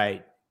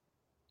 Right.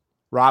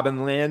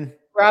 Robin Lynn.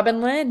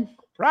 Robin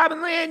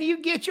Lynn,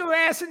 you get your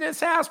ass in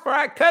this house before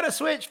I cut a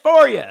switch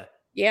for you.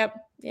 Yep.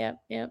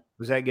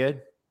 Was that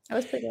good? That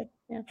was pretty good.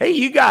 Yeah. Hey,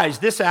 you guys,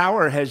 this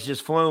hour has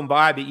just flown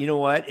by, but you know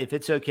what? If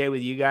it's okay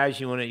with you guys,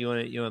 you want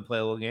to play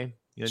a little game?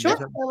 Sure,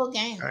 play a little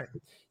game. All right.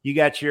 You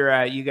got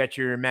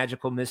your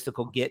magical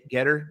mystical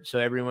getter, so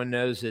everyone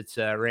knows it's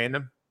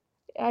random.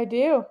 I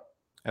do.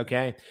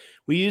 Okay.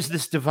 We use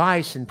this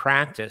device in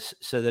practice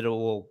so that it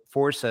will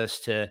force us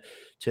to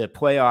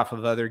play off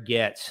of other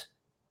gets.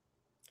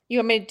 You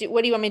want me to do?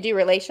 What do you want me to do?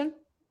 Relation?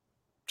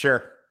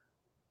 Sure.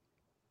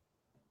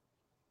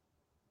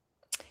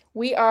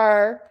 We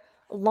are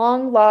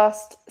long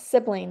lost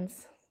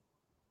siblings.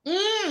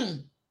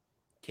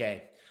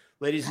 Okay.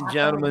 Ladies and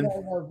gentlemen,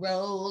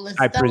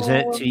 I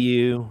present to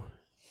you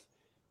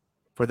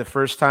for the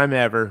first time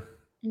ever,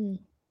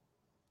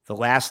 the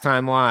last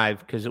time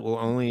live, because it will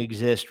only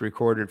exist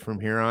recorded from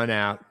here on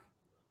out,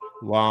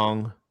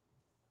 long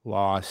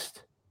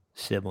lost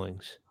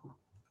siblings.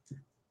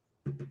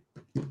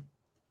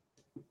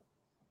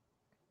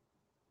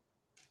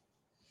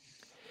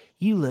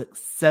 You look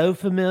so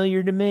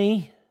familiar to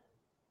me.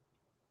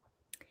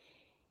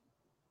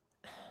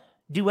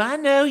 Do I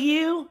know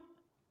you?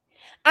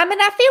 I mean,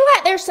 I feel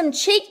like there's some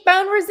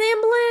cheekbone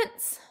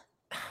resemblance.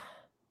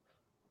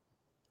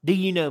 Do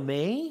you know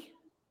me?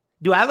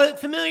 Do I look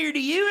familiar to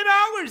you at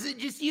all, or is it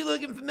just you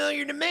looking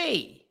familiar to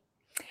me?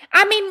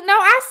 I mean, no,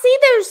 I see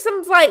there's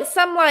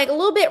some a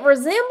little bit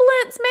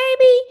resemblance,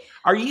 maybe.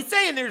 Are you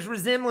saying there's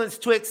resemblance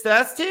twixt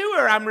us two,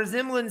 or I'm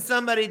resembling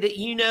somebody that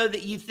you know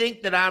that you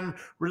think that I'm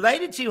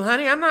related to,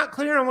 honey? I'm not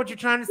clear on what you're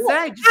trying to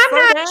say. Just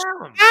slow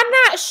down. I'm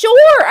not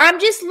sure. I'm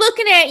just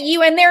looking at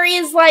you, and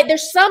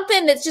there's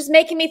something that's just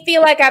making me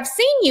feel like I've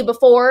seen you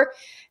before,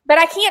 but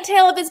I can't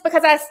tell if it's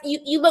because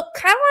you look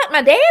kind of like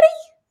my daddy.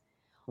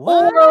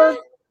 What? Or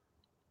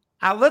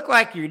I look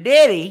like your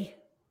daddy.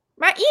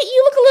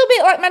 You look a little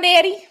bit like my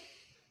daddy.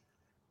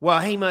 Well,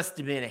 he must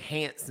have been a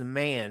handsome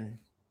man.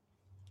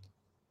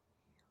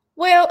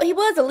 Well, he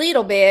was a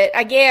little bit,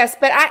 I guess,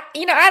 but I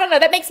don't know.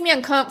 That makes me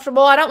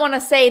uncomfortable. I don't want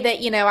to say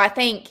that, I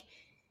think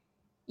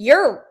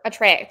you're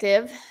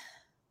attractive.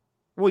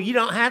 Well, you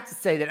don't have to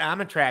say that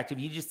I'm attractive.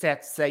 You just have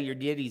to say your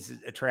daddy's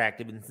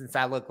attractive. And since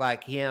I look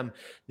like him,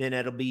 then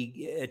it'll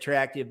be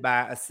attractive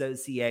by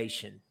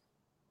association.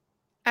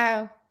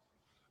 Oh.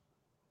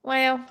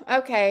 Well,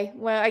 okay.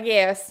 Well, I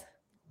guess.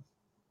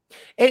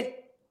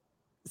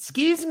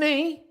 Excuse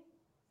me.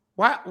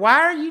 Why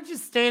are you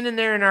just standing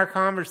there in our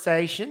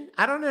conversation?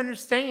 I don't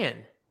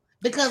understand.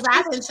 Because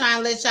I've been trying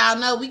to let y'all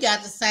know we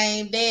got the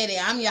same daddy.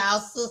 I'm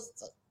y'all's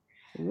sister.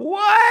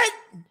 What?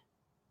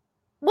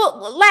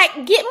 Well,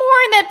 get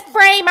more in the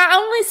frame. I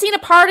only seen a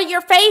part of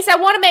your face. I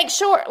want to make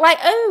sure,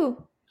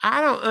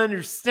 I don't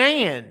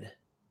understand.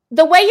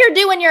 The way you're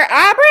doing your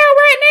eyebrow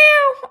right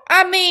now,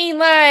 I mean,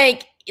 Daddy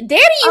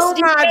used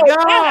to. Oh my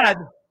God.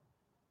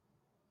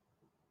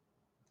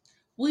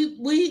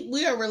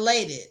 We are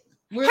related.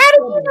 How do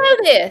you know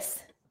this?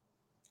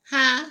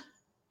 Huh?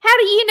 How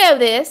do you know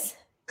this?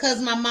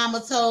 Because my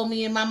mama told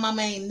me, and my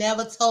mama ain't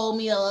never told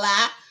me a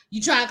lie.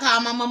 You trying to call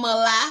my mama a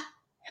lie?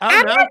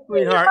 Oh, no,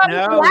 sweetheart.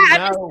 No.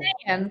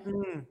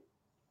 Mm-hmm.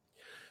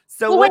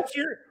 So well,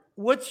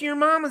 what's your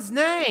mama's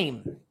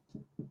name?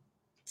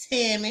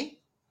 Tammy.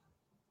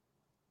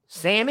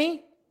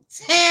 Sammy?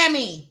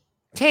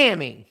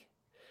 Tammy.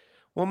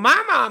 Well,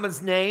 my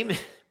mama's name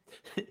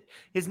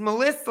is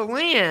Melissa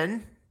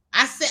Lynn.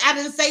 I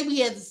didn't say we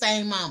had the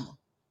same mama.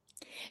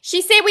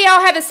 She said we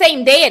all have the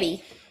same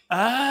daddy.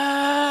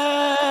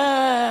 Oh.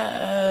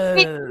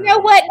 You know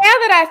what? Now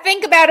that I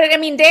think about it, I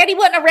mean, Daddy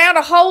wasn't around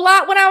a whole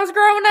lot when I was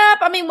growing up.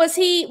 I mean, was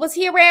he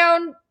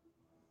around?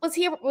 Was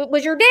your daddy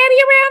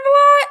around a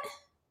lot?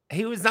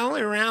 He was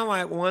only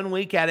around 1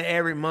 week out of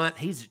every month.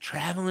 He's a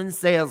traveling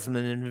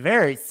salesman and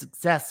very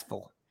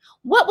successful.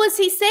 What was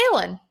he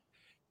selling?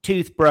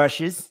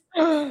 toothbrushes.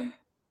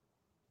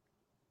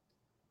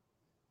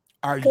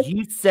 Are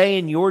you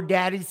saying your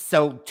daddy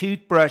sold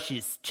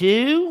toothbrushes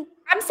too?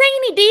 I'm saying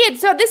he did.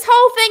 So this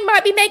whole thing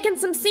might be making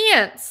some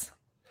sense.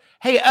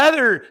 Hey,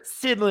 other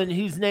sibling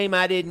whose name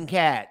I didn't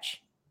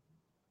catch.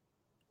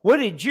 What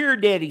did your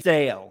daddy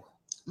sell?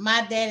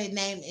 My daddy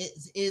name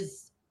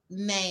is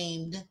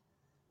named.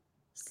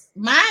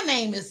 My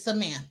name is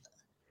Samantha.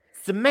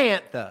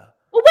 Samantha.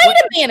 Well, wait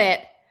a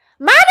minute.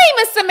 My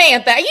name is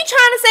Samantha. Are you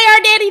trying to say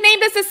our daddy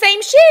named us the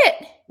same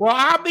shit? Well,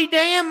 I'll be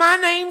damned. My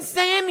name's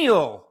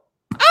Samuel.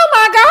 Oh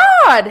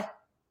my God.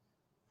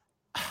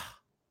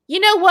 You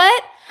know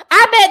what?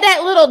 I bet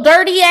that little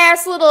dirty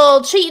ass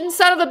little cheating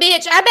son of a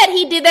bitch, I bet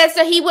he did that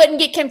so he wouldn't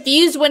get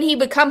confused when he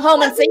would come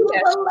home and see He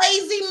us. was a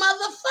lazy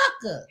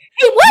motherfucker.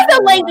 He was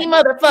a lazy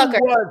motherfucker.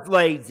 He was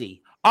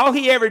lazy. All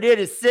he ever did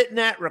is sit in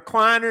that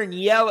recliner and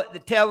yell at the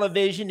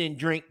television and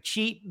drink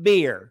cheap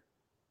beer.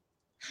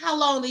 How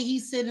long did he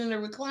sit in the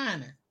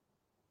recliner?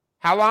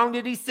 How long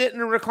did he sit in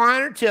the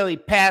recliner? Till he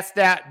passed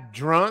out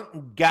drunk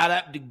and got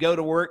up to go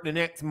to work the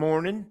next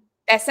morning.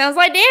 That sounds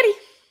like daddy.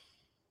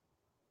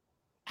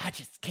 I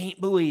just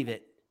can't believe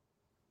it.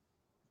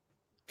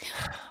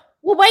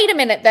 Well, wait a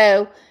minute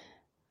though,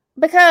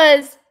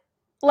 because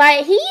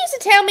like he used to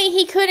tell me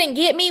he couldn't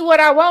get me what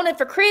I wanted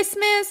for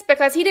Christmas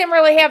because he didn't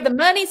really have the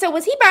money. So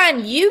was he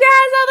buying you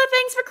guys other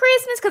things for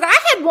Christmas? Because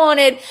I had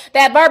wanted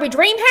that Barbie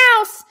dream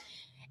house,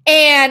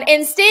 and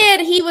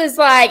instead he was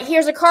like,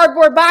 "Here's a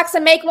cardboard box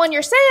and make one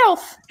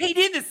yourself." He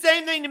did the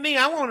same thing to me.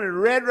 I wanted a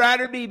Red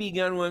Ryder BB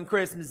gun one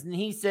Christmas, and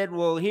he said,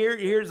 "Well,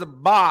 here's a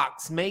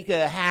box. Make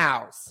a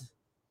house."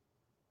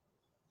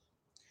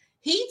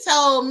 He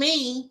told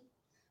me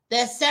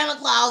that Santa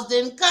Claus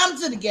didn't come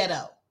to the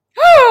ghetto.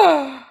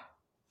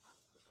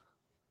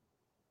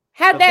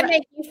 How'd that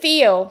make you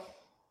feel,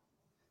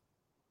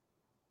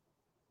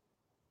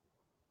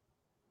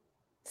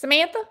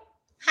 Samantha?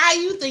 How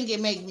you think it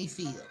made me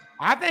feel?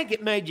 I think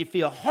it made you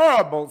feel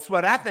horrible. That's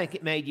what I think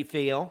it made you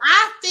feel.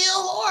 I feel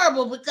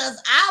horrible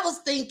because I was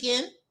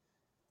thinking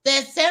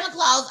that Santa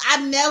Claus,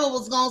 I never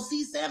was going to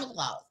see Santa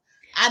Claus.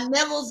 I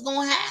never was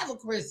going to have a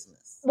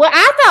Christmas. Well,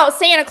 I thought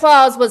Santa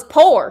Claus was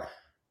poor.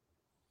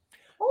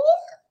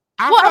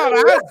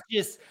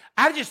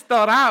 I just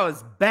thought I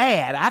was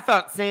bad. I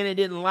thought Santa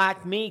didn't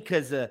like me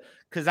because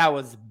I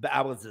was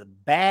a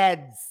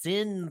bad,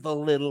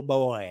 sinful little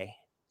boy.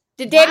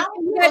 Did Daddy Why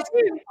do that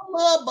too? a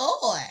little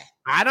boy?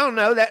 I don't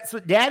know. That's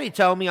what Daddy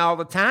told me all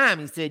the time.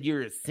 He said,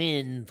 "You're a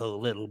sinful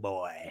little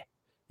boy."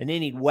 And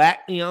then he'd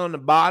whack me on the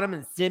bottom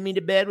and send me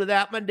to bed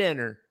without my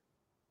dinner.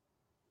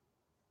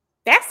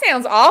 That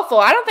sounds awful.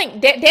 I don't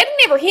think Daddy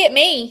never hit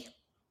me.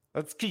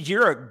 That's because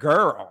you're a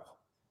girl.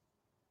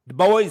 The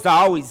boys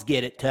always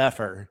get it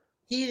tougher.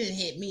 He didn't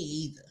hit me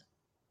either.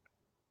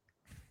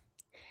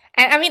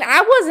 And I mean,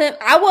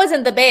 I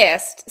wasn't the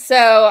best.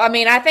 So I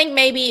mean, I think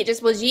maybe it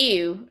just was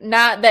you.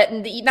 Not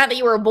that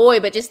you were a boy,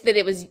 but just that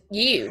it was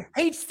you.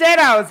 He said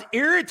I was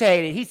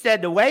irritated. He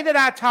said the way that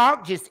I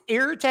talked just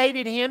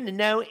irritated him to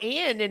no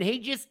end, and he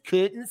just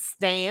couldn't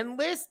stand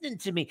listening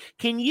to me.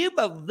 Can you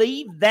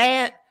believe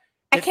that?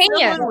 I can't.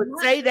 Someone would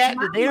say that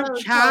to their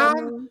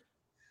child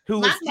who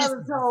was My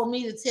mother told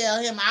me to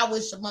tell him I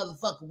wish a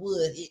motherfucker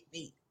would hit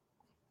me.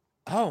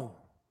 Oh.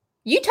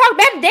 You talk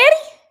back to Daddy?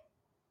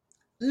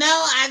 No,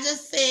 I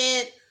just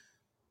said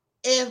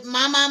if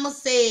my mama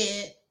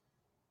said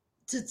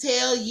to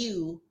tell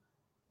you,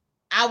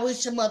 I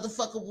wish a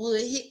motherfucker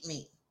would hit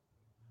me.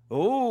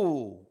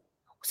 Oh.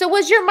 So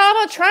was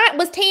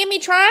Tammy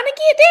trying to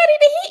get Daddy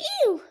to hit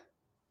you?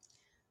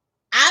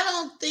 I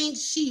don't think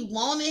she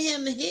wanted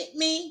him to hit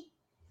me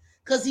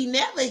because he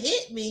never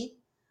hit me.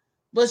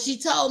 But she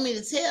told me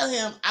to tell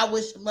him I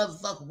wish a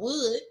motherfucker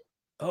would.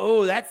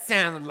 Oh, that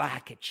sounded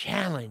like a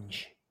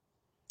challenge.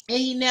 And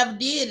he never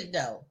did it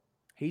though.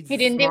 He's He a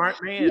didn't smart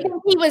do, man. You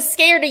think he was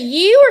scared of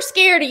you or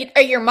scared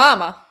of your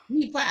mama?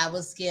 He probably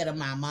was scared of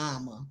my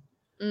mama.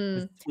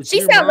 Was She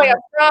your sounds like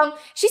mama-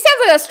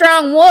 a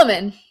strong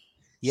woman.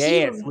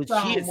 Yes. was a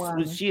strong woman.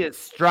 Was she a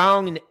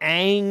strong and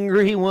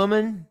angry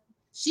woman?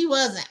 She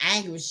wasn't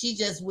angry. She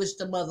just wished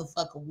the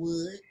motherfucker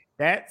would.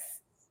 That's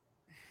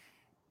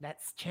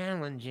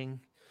challenging.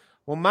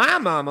 Well, my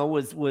mama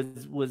was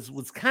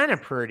kind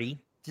of pretty,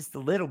 just a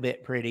little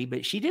bit pretty,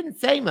 but she didn't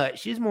say much.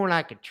 She's more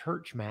like a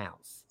church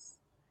mouse.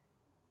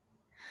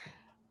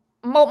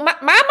 My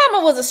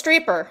mama was a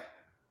stripper.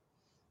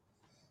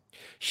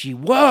 She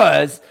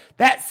was.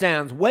 That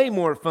sounds way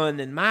more fun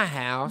than my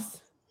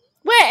house.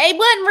 Well, it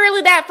wasn't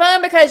really that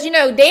fun because,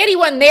 Daddy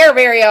wasn't there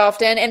very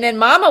often, and then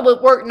Mama would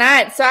work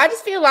nights. So I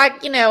just feel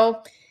like, You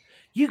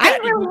I got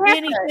to really do have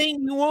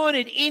anything you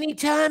wanted,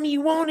 anytime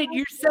you wanted.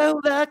 You're so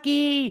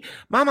lucky.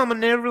 My mama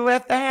never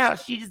left the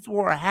house. She just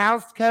wore a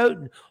house coat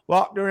and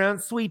walked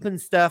around sweeping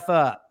stuff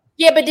up.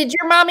 Yeah, but did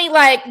your mommy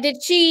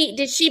did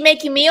she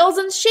make you meals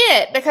and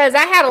shit? Because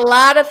I had a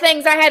lot of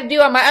things I had to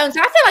do on my own.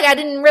 So I feel like I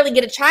didn't really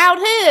get a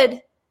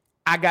childhood.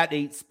 I got to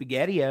eat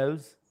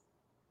SpaghettiOs.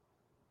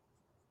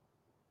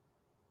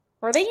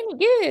 Were they any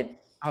good?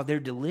 Oh, they're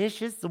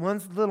delicious. The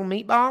ones with little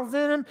meatballs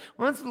in them,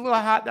 ones with little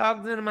hot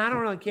dogs in them. I don't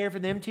really care for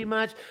them too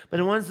much, but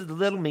the ones with the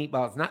little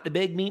meatballs, not the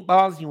big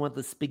meatballs. You want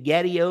the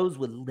SpaghettiOs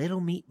with little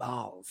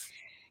meatballs.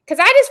 Because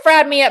I just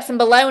fried me up some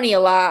bologna a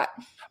lot.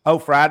 Oh,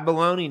 fried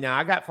bologna. Now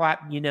I got fried.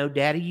 You know,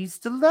 Daddy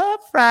used to love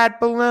fried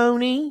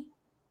bologna.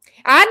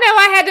 I know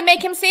I had to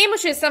make him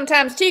sandwiches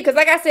sometimes too, because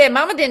like I said,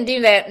 Mama didn't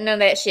do none of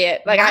that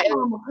shit. Like My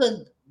mama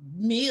cooked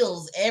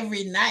meals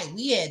every night.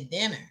 We had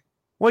dinner.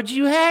 What'd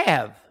you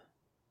have?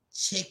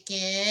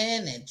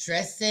 Chicken and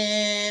dressing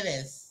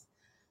and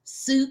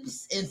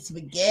soups and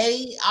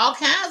spaghetti, all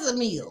kinds of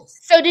meals.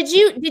 So did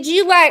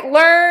you like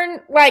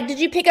learn, like, did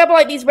you pick up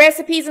like these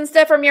recipes and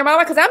stuff from your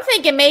mama? Because I'm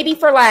thinking maybe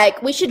for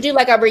like, we should do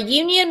like a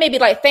reunion, maybe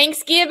like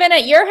Thanksgiving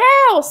at your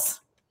house.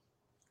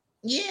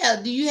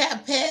 Yeah. Do you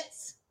have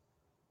pets?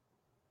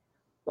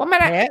 Well,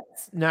 man,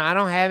 Pets? No, I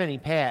don't have any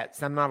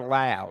pets. I'm not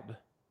allowed.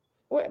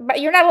 but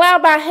you're not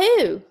allowed by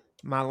who?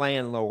 My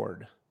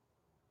landlord.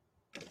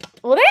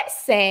 Well,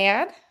 that's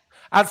sad.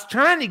 I was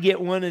trying to get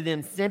one of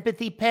them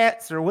sympathy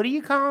pets, or what do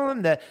you call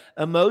them? The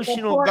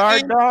emotional Support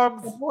guard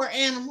dogs? Support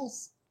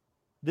animals.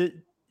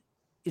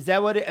 Is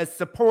that what a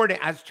support?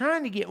 I was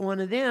trying to get one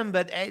of them,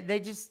 but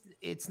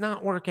it's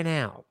not working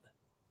out.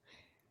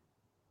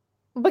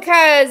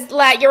 Because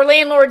like your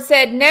landlord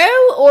said no,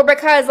 or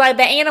because like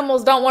the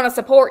animals don't want to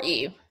support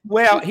you?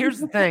 Well, here's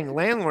the thing.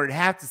 Landlord would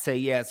have to say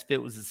yes if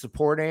it was a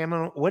support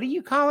animal. What do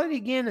you call it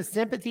again? A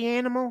sympathy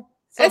animal?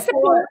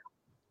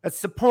 A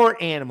support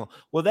animal.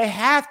 Well, they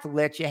have to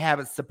let you have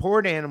a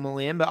support animal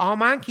in, but all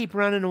mine keep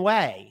running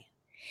away.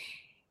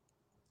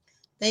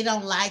 They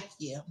don't like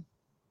you.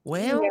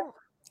 Well,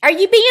 Are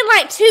you being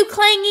like too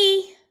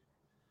clingy?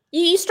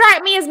 You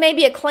strike me as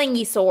maybe a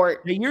clingy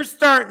sort. you're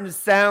starting to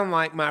sound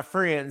like my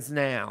friends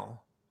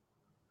now.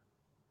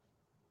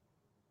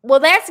 Well,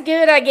 that's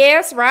good, I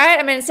guess, right?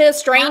 I mean, instead of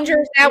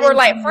strangers, now we're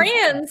like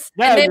friends.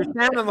 No, And then- you're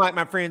sounding like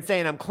my friend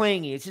saying I'm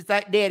clingy. It's just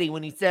like Daddy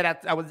when he said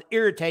I was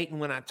irritating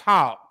when I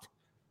talked.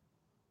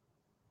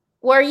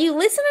 Well, are you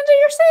listening to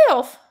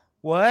yourself?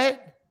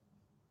 What?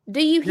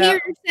 Do you hear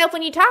yourself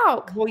when you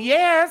talk? Well,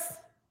 yes.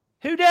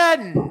 Who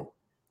doesn't?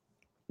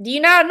 Do you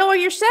not annoy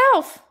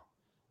yourself?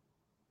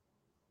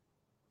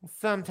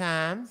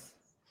 Sometimes.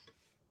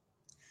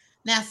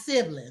 Now,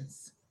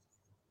 siblings.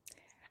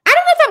 I don't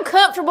know if I'm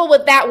comfortable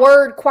with that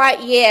word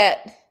quite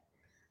yet.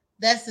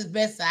 That's the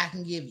best I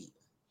can give you.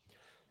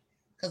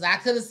 Because I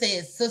could have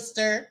said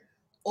sister.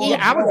 Or Yeah,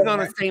 I was brother.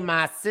 going to say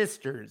my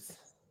sisters.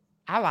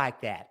 I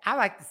like that. I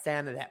like the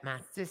sound of that. My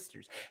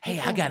sisters. Hey,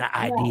 I got an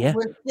idea.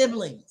 We're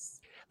siblings.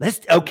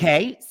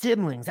 Okay,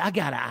 siblings. I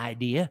got an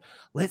idea.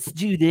 Let's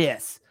do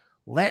this.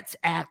 Let's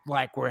act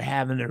like we're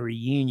having a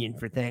reunion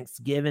for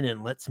Thanksgiving,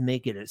 and let's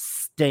make it a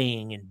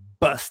sting and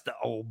bust the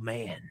old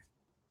man.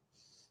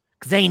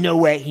 Because ain't no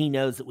way he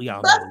knows that we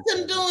all Bust know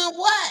them doing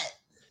what?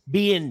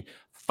 being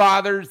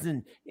fathers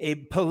and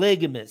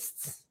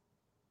polygamists.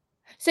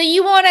 So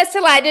you want us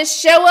to like just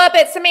show up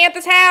at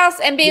Samantha's house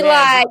and be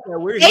like,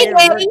 we're "Hey, here,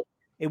 Daddy."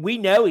 and we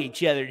know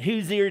each other.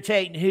 Who's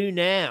irritating who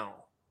now?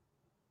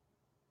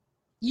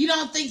 You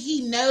don't think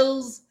he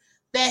knows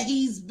that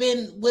he's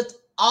been with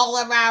all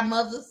of our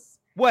mothers?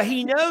 Well,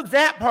 he knows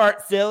that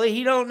part, silly.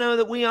 He don't know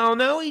that we all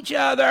know each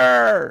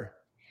other.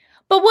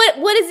 But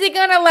what is it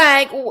gonna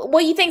like?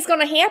 What do you think's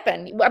gonna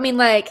happen? I mean,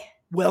 like,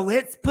 Well,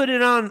 let's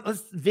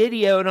let's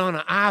video it on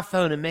an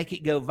iPhone and make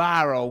it go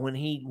viral when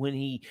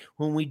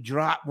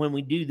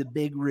we do the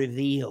big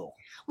reveal.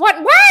 why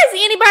is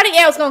anybody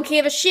else gonna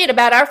give a shit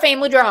about our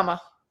family drama?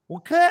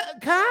 Well,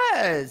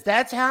 cause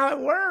that's how it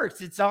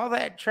works. It's all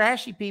that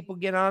trashy people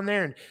get on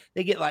there and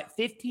they get like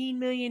 15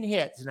 million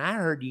hits. And I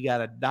heard you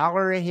got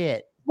 $1 a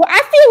hit. Well, I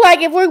feel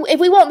like if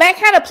we want that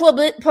kind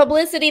of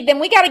publicity, then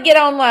we got to get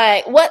on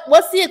like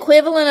what's the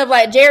equivalent of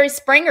like Jerry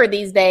Springer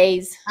these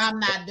days? I'm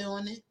not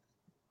doing it.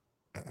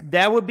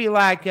 That would be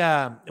like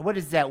what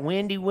is that?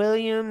 Wendy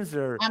Williams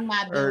I'm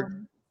not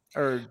doing it.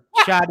 or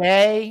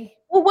Sade?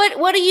 Well,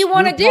 what do you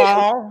want to do?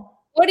 RuPaul?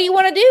 What do you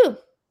want to do?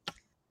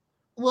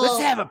 Well,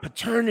 Let's have a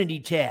paternity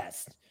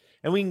test,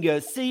 and we can go.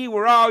 See,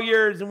 we're all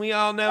yours, and we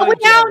all know. Well, we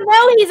each all other.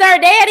 know he's our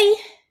daddy.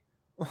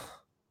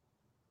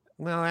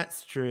 Well,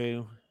 that's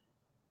true.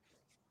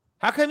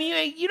 How come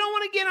you don't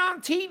want to get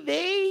on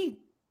TV,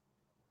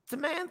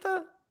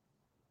 Samantha?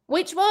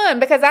 Which one?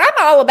 Because I'm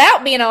all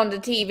about being on the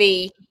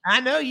TV. I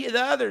know you,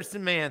 the other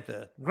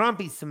Samantha,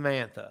 Grumpy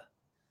Samantha.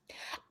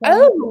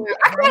 Oh,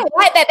 I kind of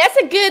like that.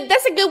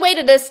 That's a good way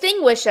to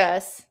distinguish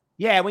us.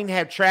 Yeah, we can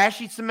have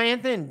Trashy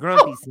Samantha and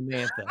Grumpy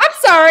Samantha. I'm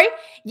sorry.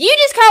 You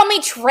just called me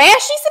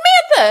Trashy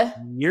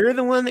Samantha. You're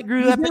the one that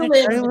grew up in a live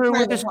in trailer the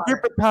with a trailer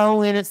stripper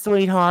pole in it,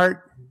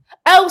 sweetheart.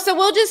 Oh, so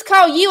we'll just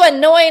call you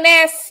annoying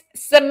ass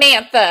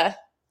Samantha.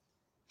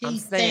 I'm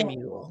he's Samuel.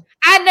 Samuel.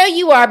 I know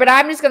you are, but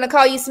I'm just going to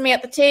call you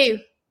Samantha too.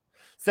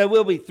 So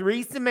we'll be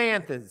 3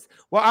 Samanthas.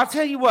 Well, I'll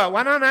tell you what.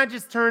 Why don't I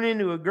just turn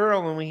into a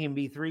girl and we can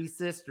be 3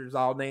 sisters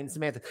all named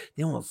Samantha?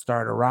 Then we'll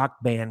start a rock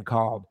band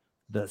called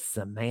the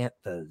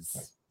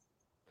Samanthas.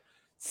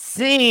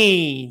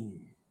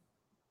 Scene.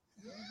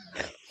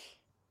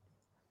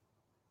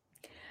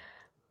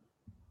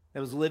 That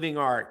was living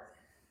art.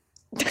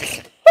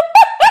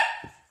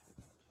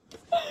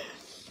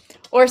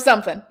 Or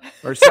something.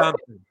 Or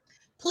something.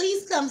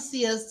 Please come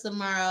see us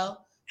tomorrow.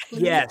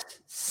 Please. Yes,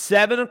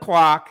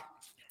 7:00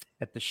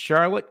 at the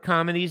Charlotte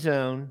Comedy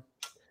Zone.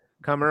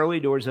 Come early.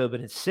 Doors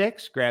open at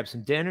 6. Grab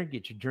some dinner.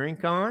 Get your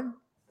drink on.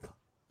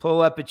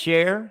 Pull up a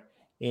chair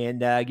and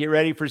get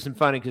ready for some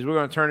fun because we're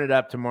going to turn it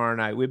up tomorrow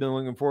night. We've been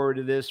looking forward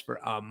to this for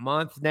a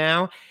month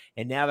now.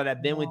 And now that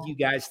I've been with you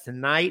guys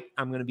tonight,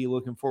 I'm going to be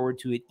looking forward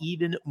to it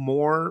even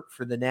more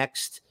for the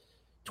next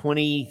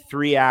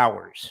 23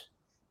 hours.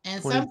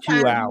 And 22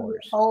 sometimes hours.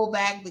 we hold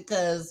back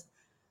because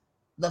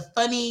the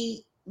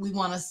funny we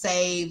want to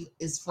save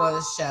is for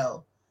the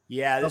show.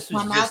 Yeah, this So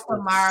was come just out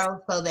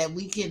tomorrow so that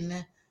we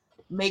can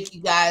make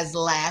you guys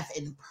laugh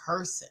in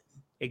person.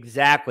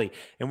 Exactly.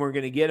 And we're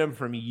going to get them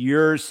from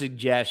your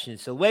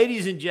suggestions. So,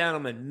 ladies and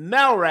gentlemen,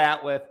 Mel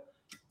Ratliff,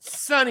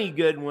 Sonny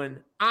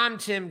Goodwin, I'm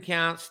Tim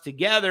Counts.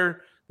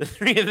 Together, the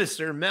three of us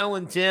are Mel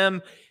and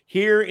Tim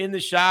here in the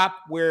shop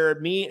where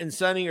me and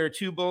Sonny are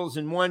two bulls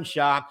in one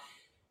shop.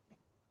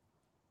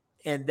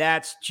 And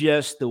that's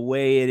just the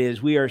way it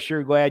is. We are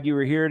sure glad you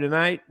were here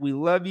tonight. We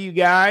love you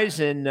guys,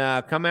 and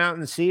come out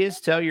and see us.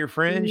 Tell your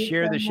friends,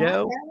 share the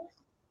show.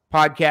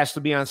 Podcast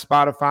will be on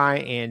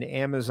Spotify and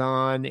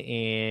Amazon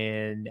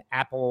and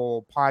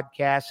Apple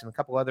Podcasts and a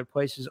couple other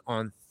places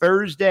on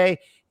Thursday.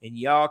 And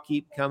y'all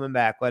keep coming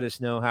back. Let us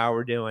know how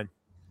we're doing.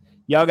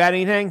 Y'all got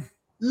anything?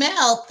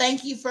 Mel,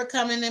 thank you for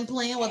coming and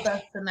playing with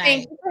us tonight.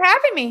 Thank you for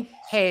having me.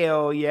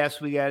 Hell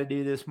yes, we got to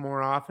do this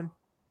more often.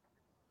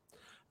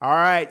 All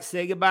right,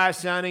 say goodbye,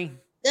 Sonny.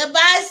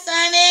 Goodbye,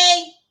 Sonny.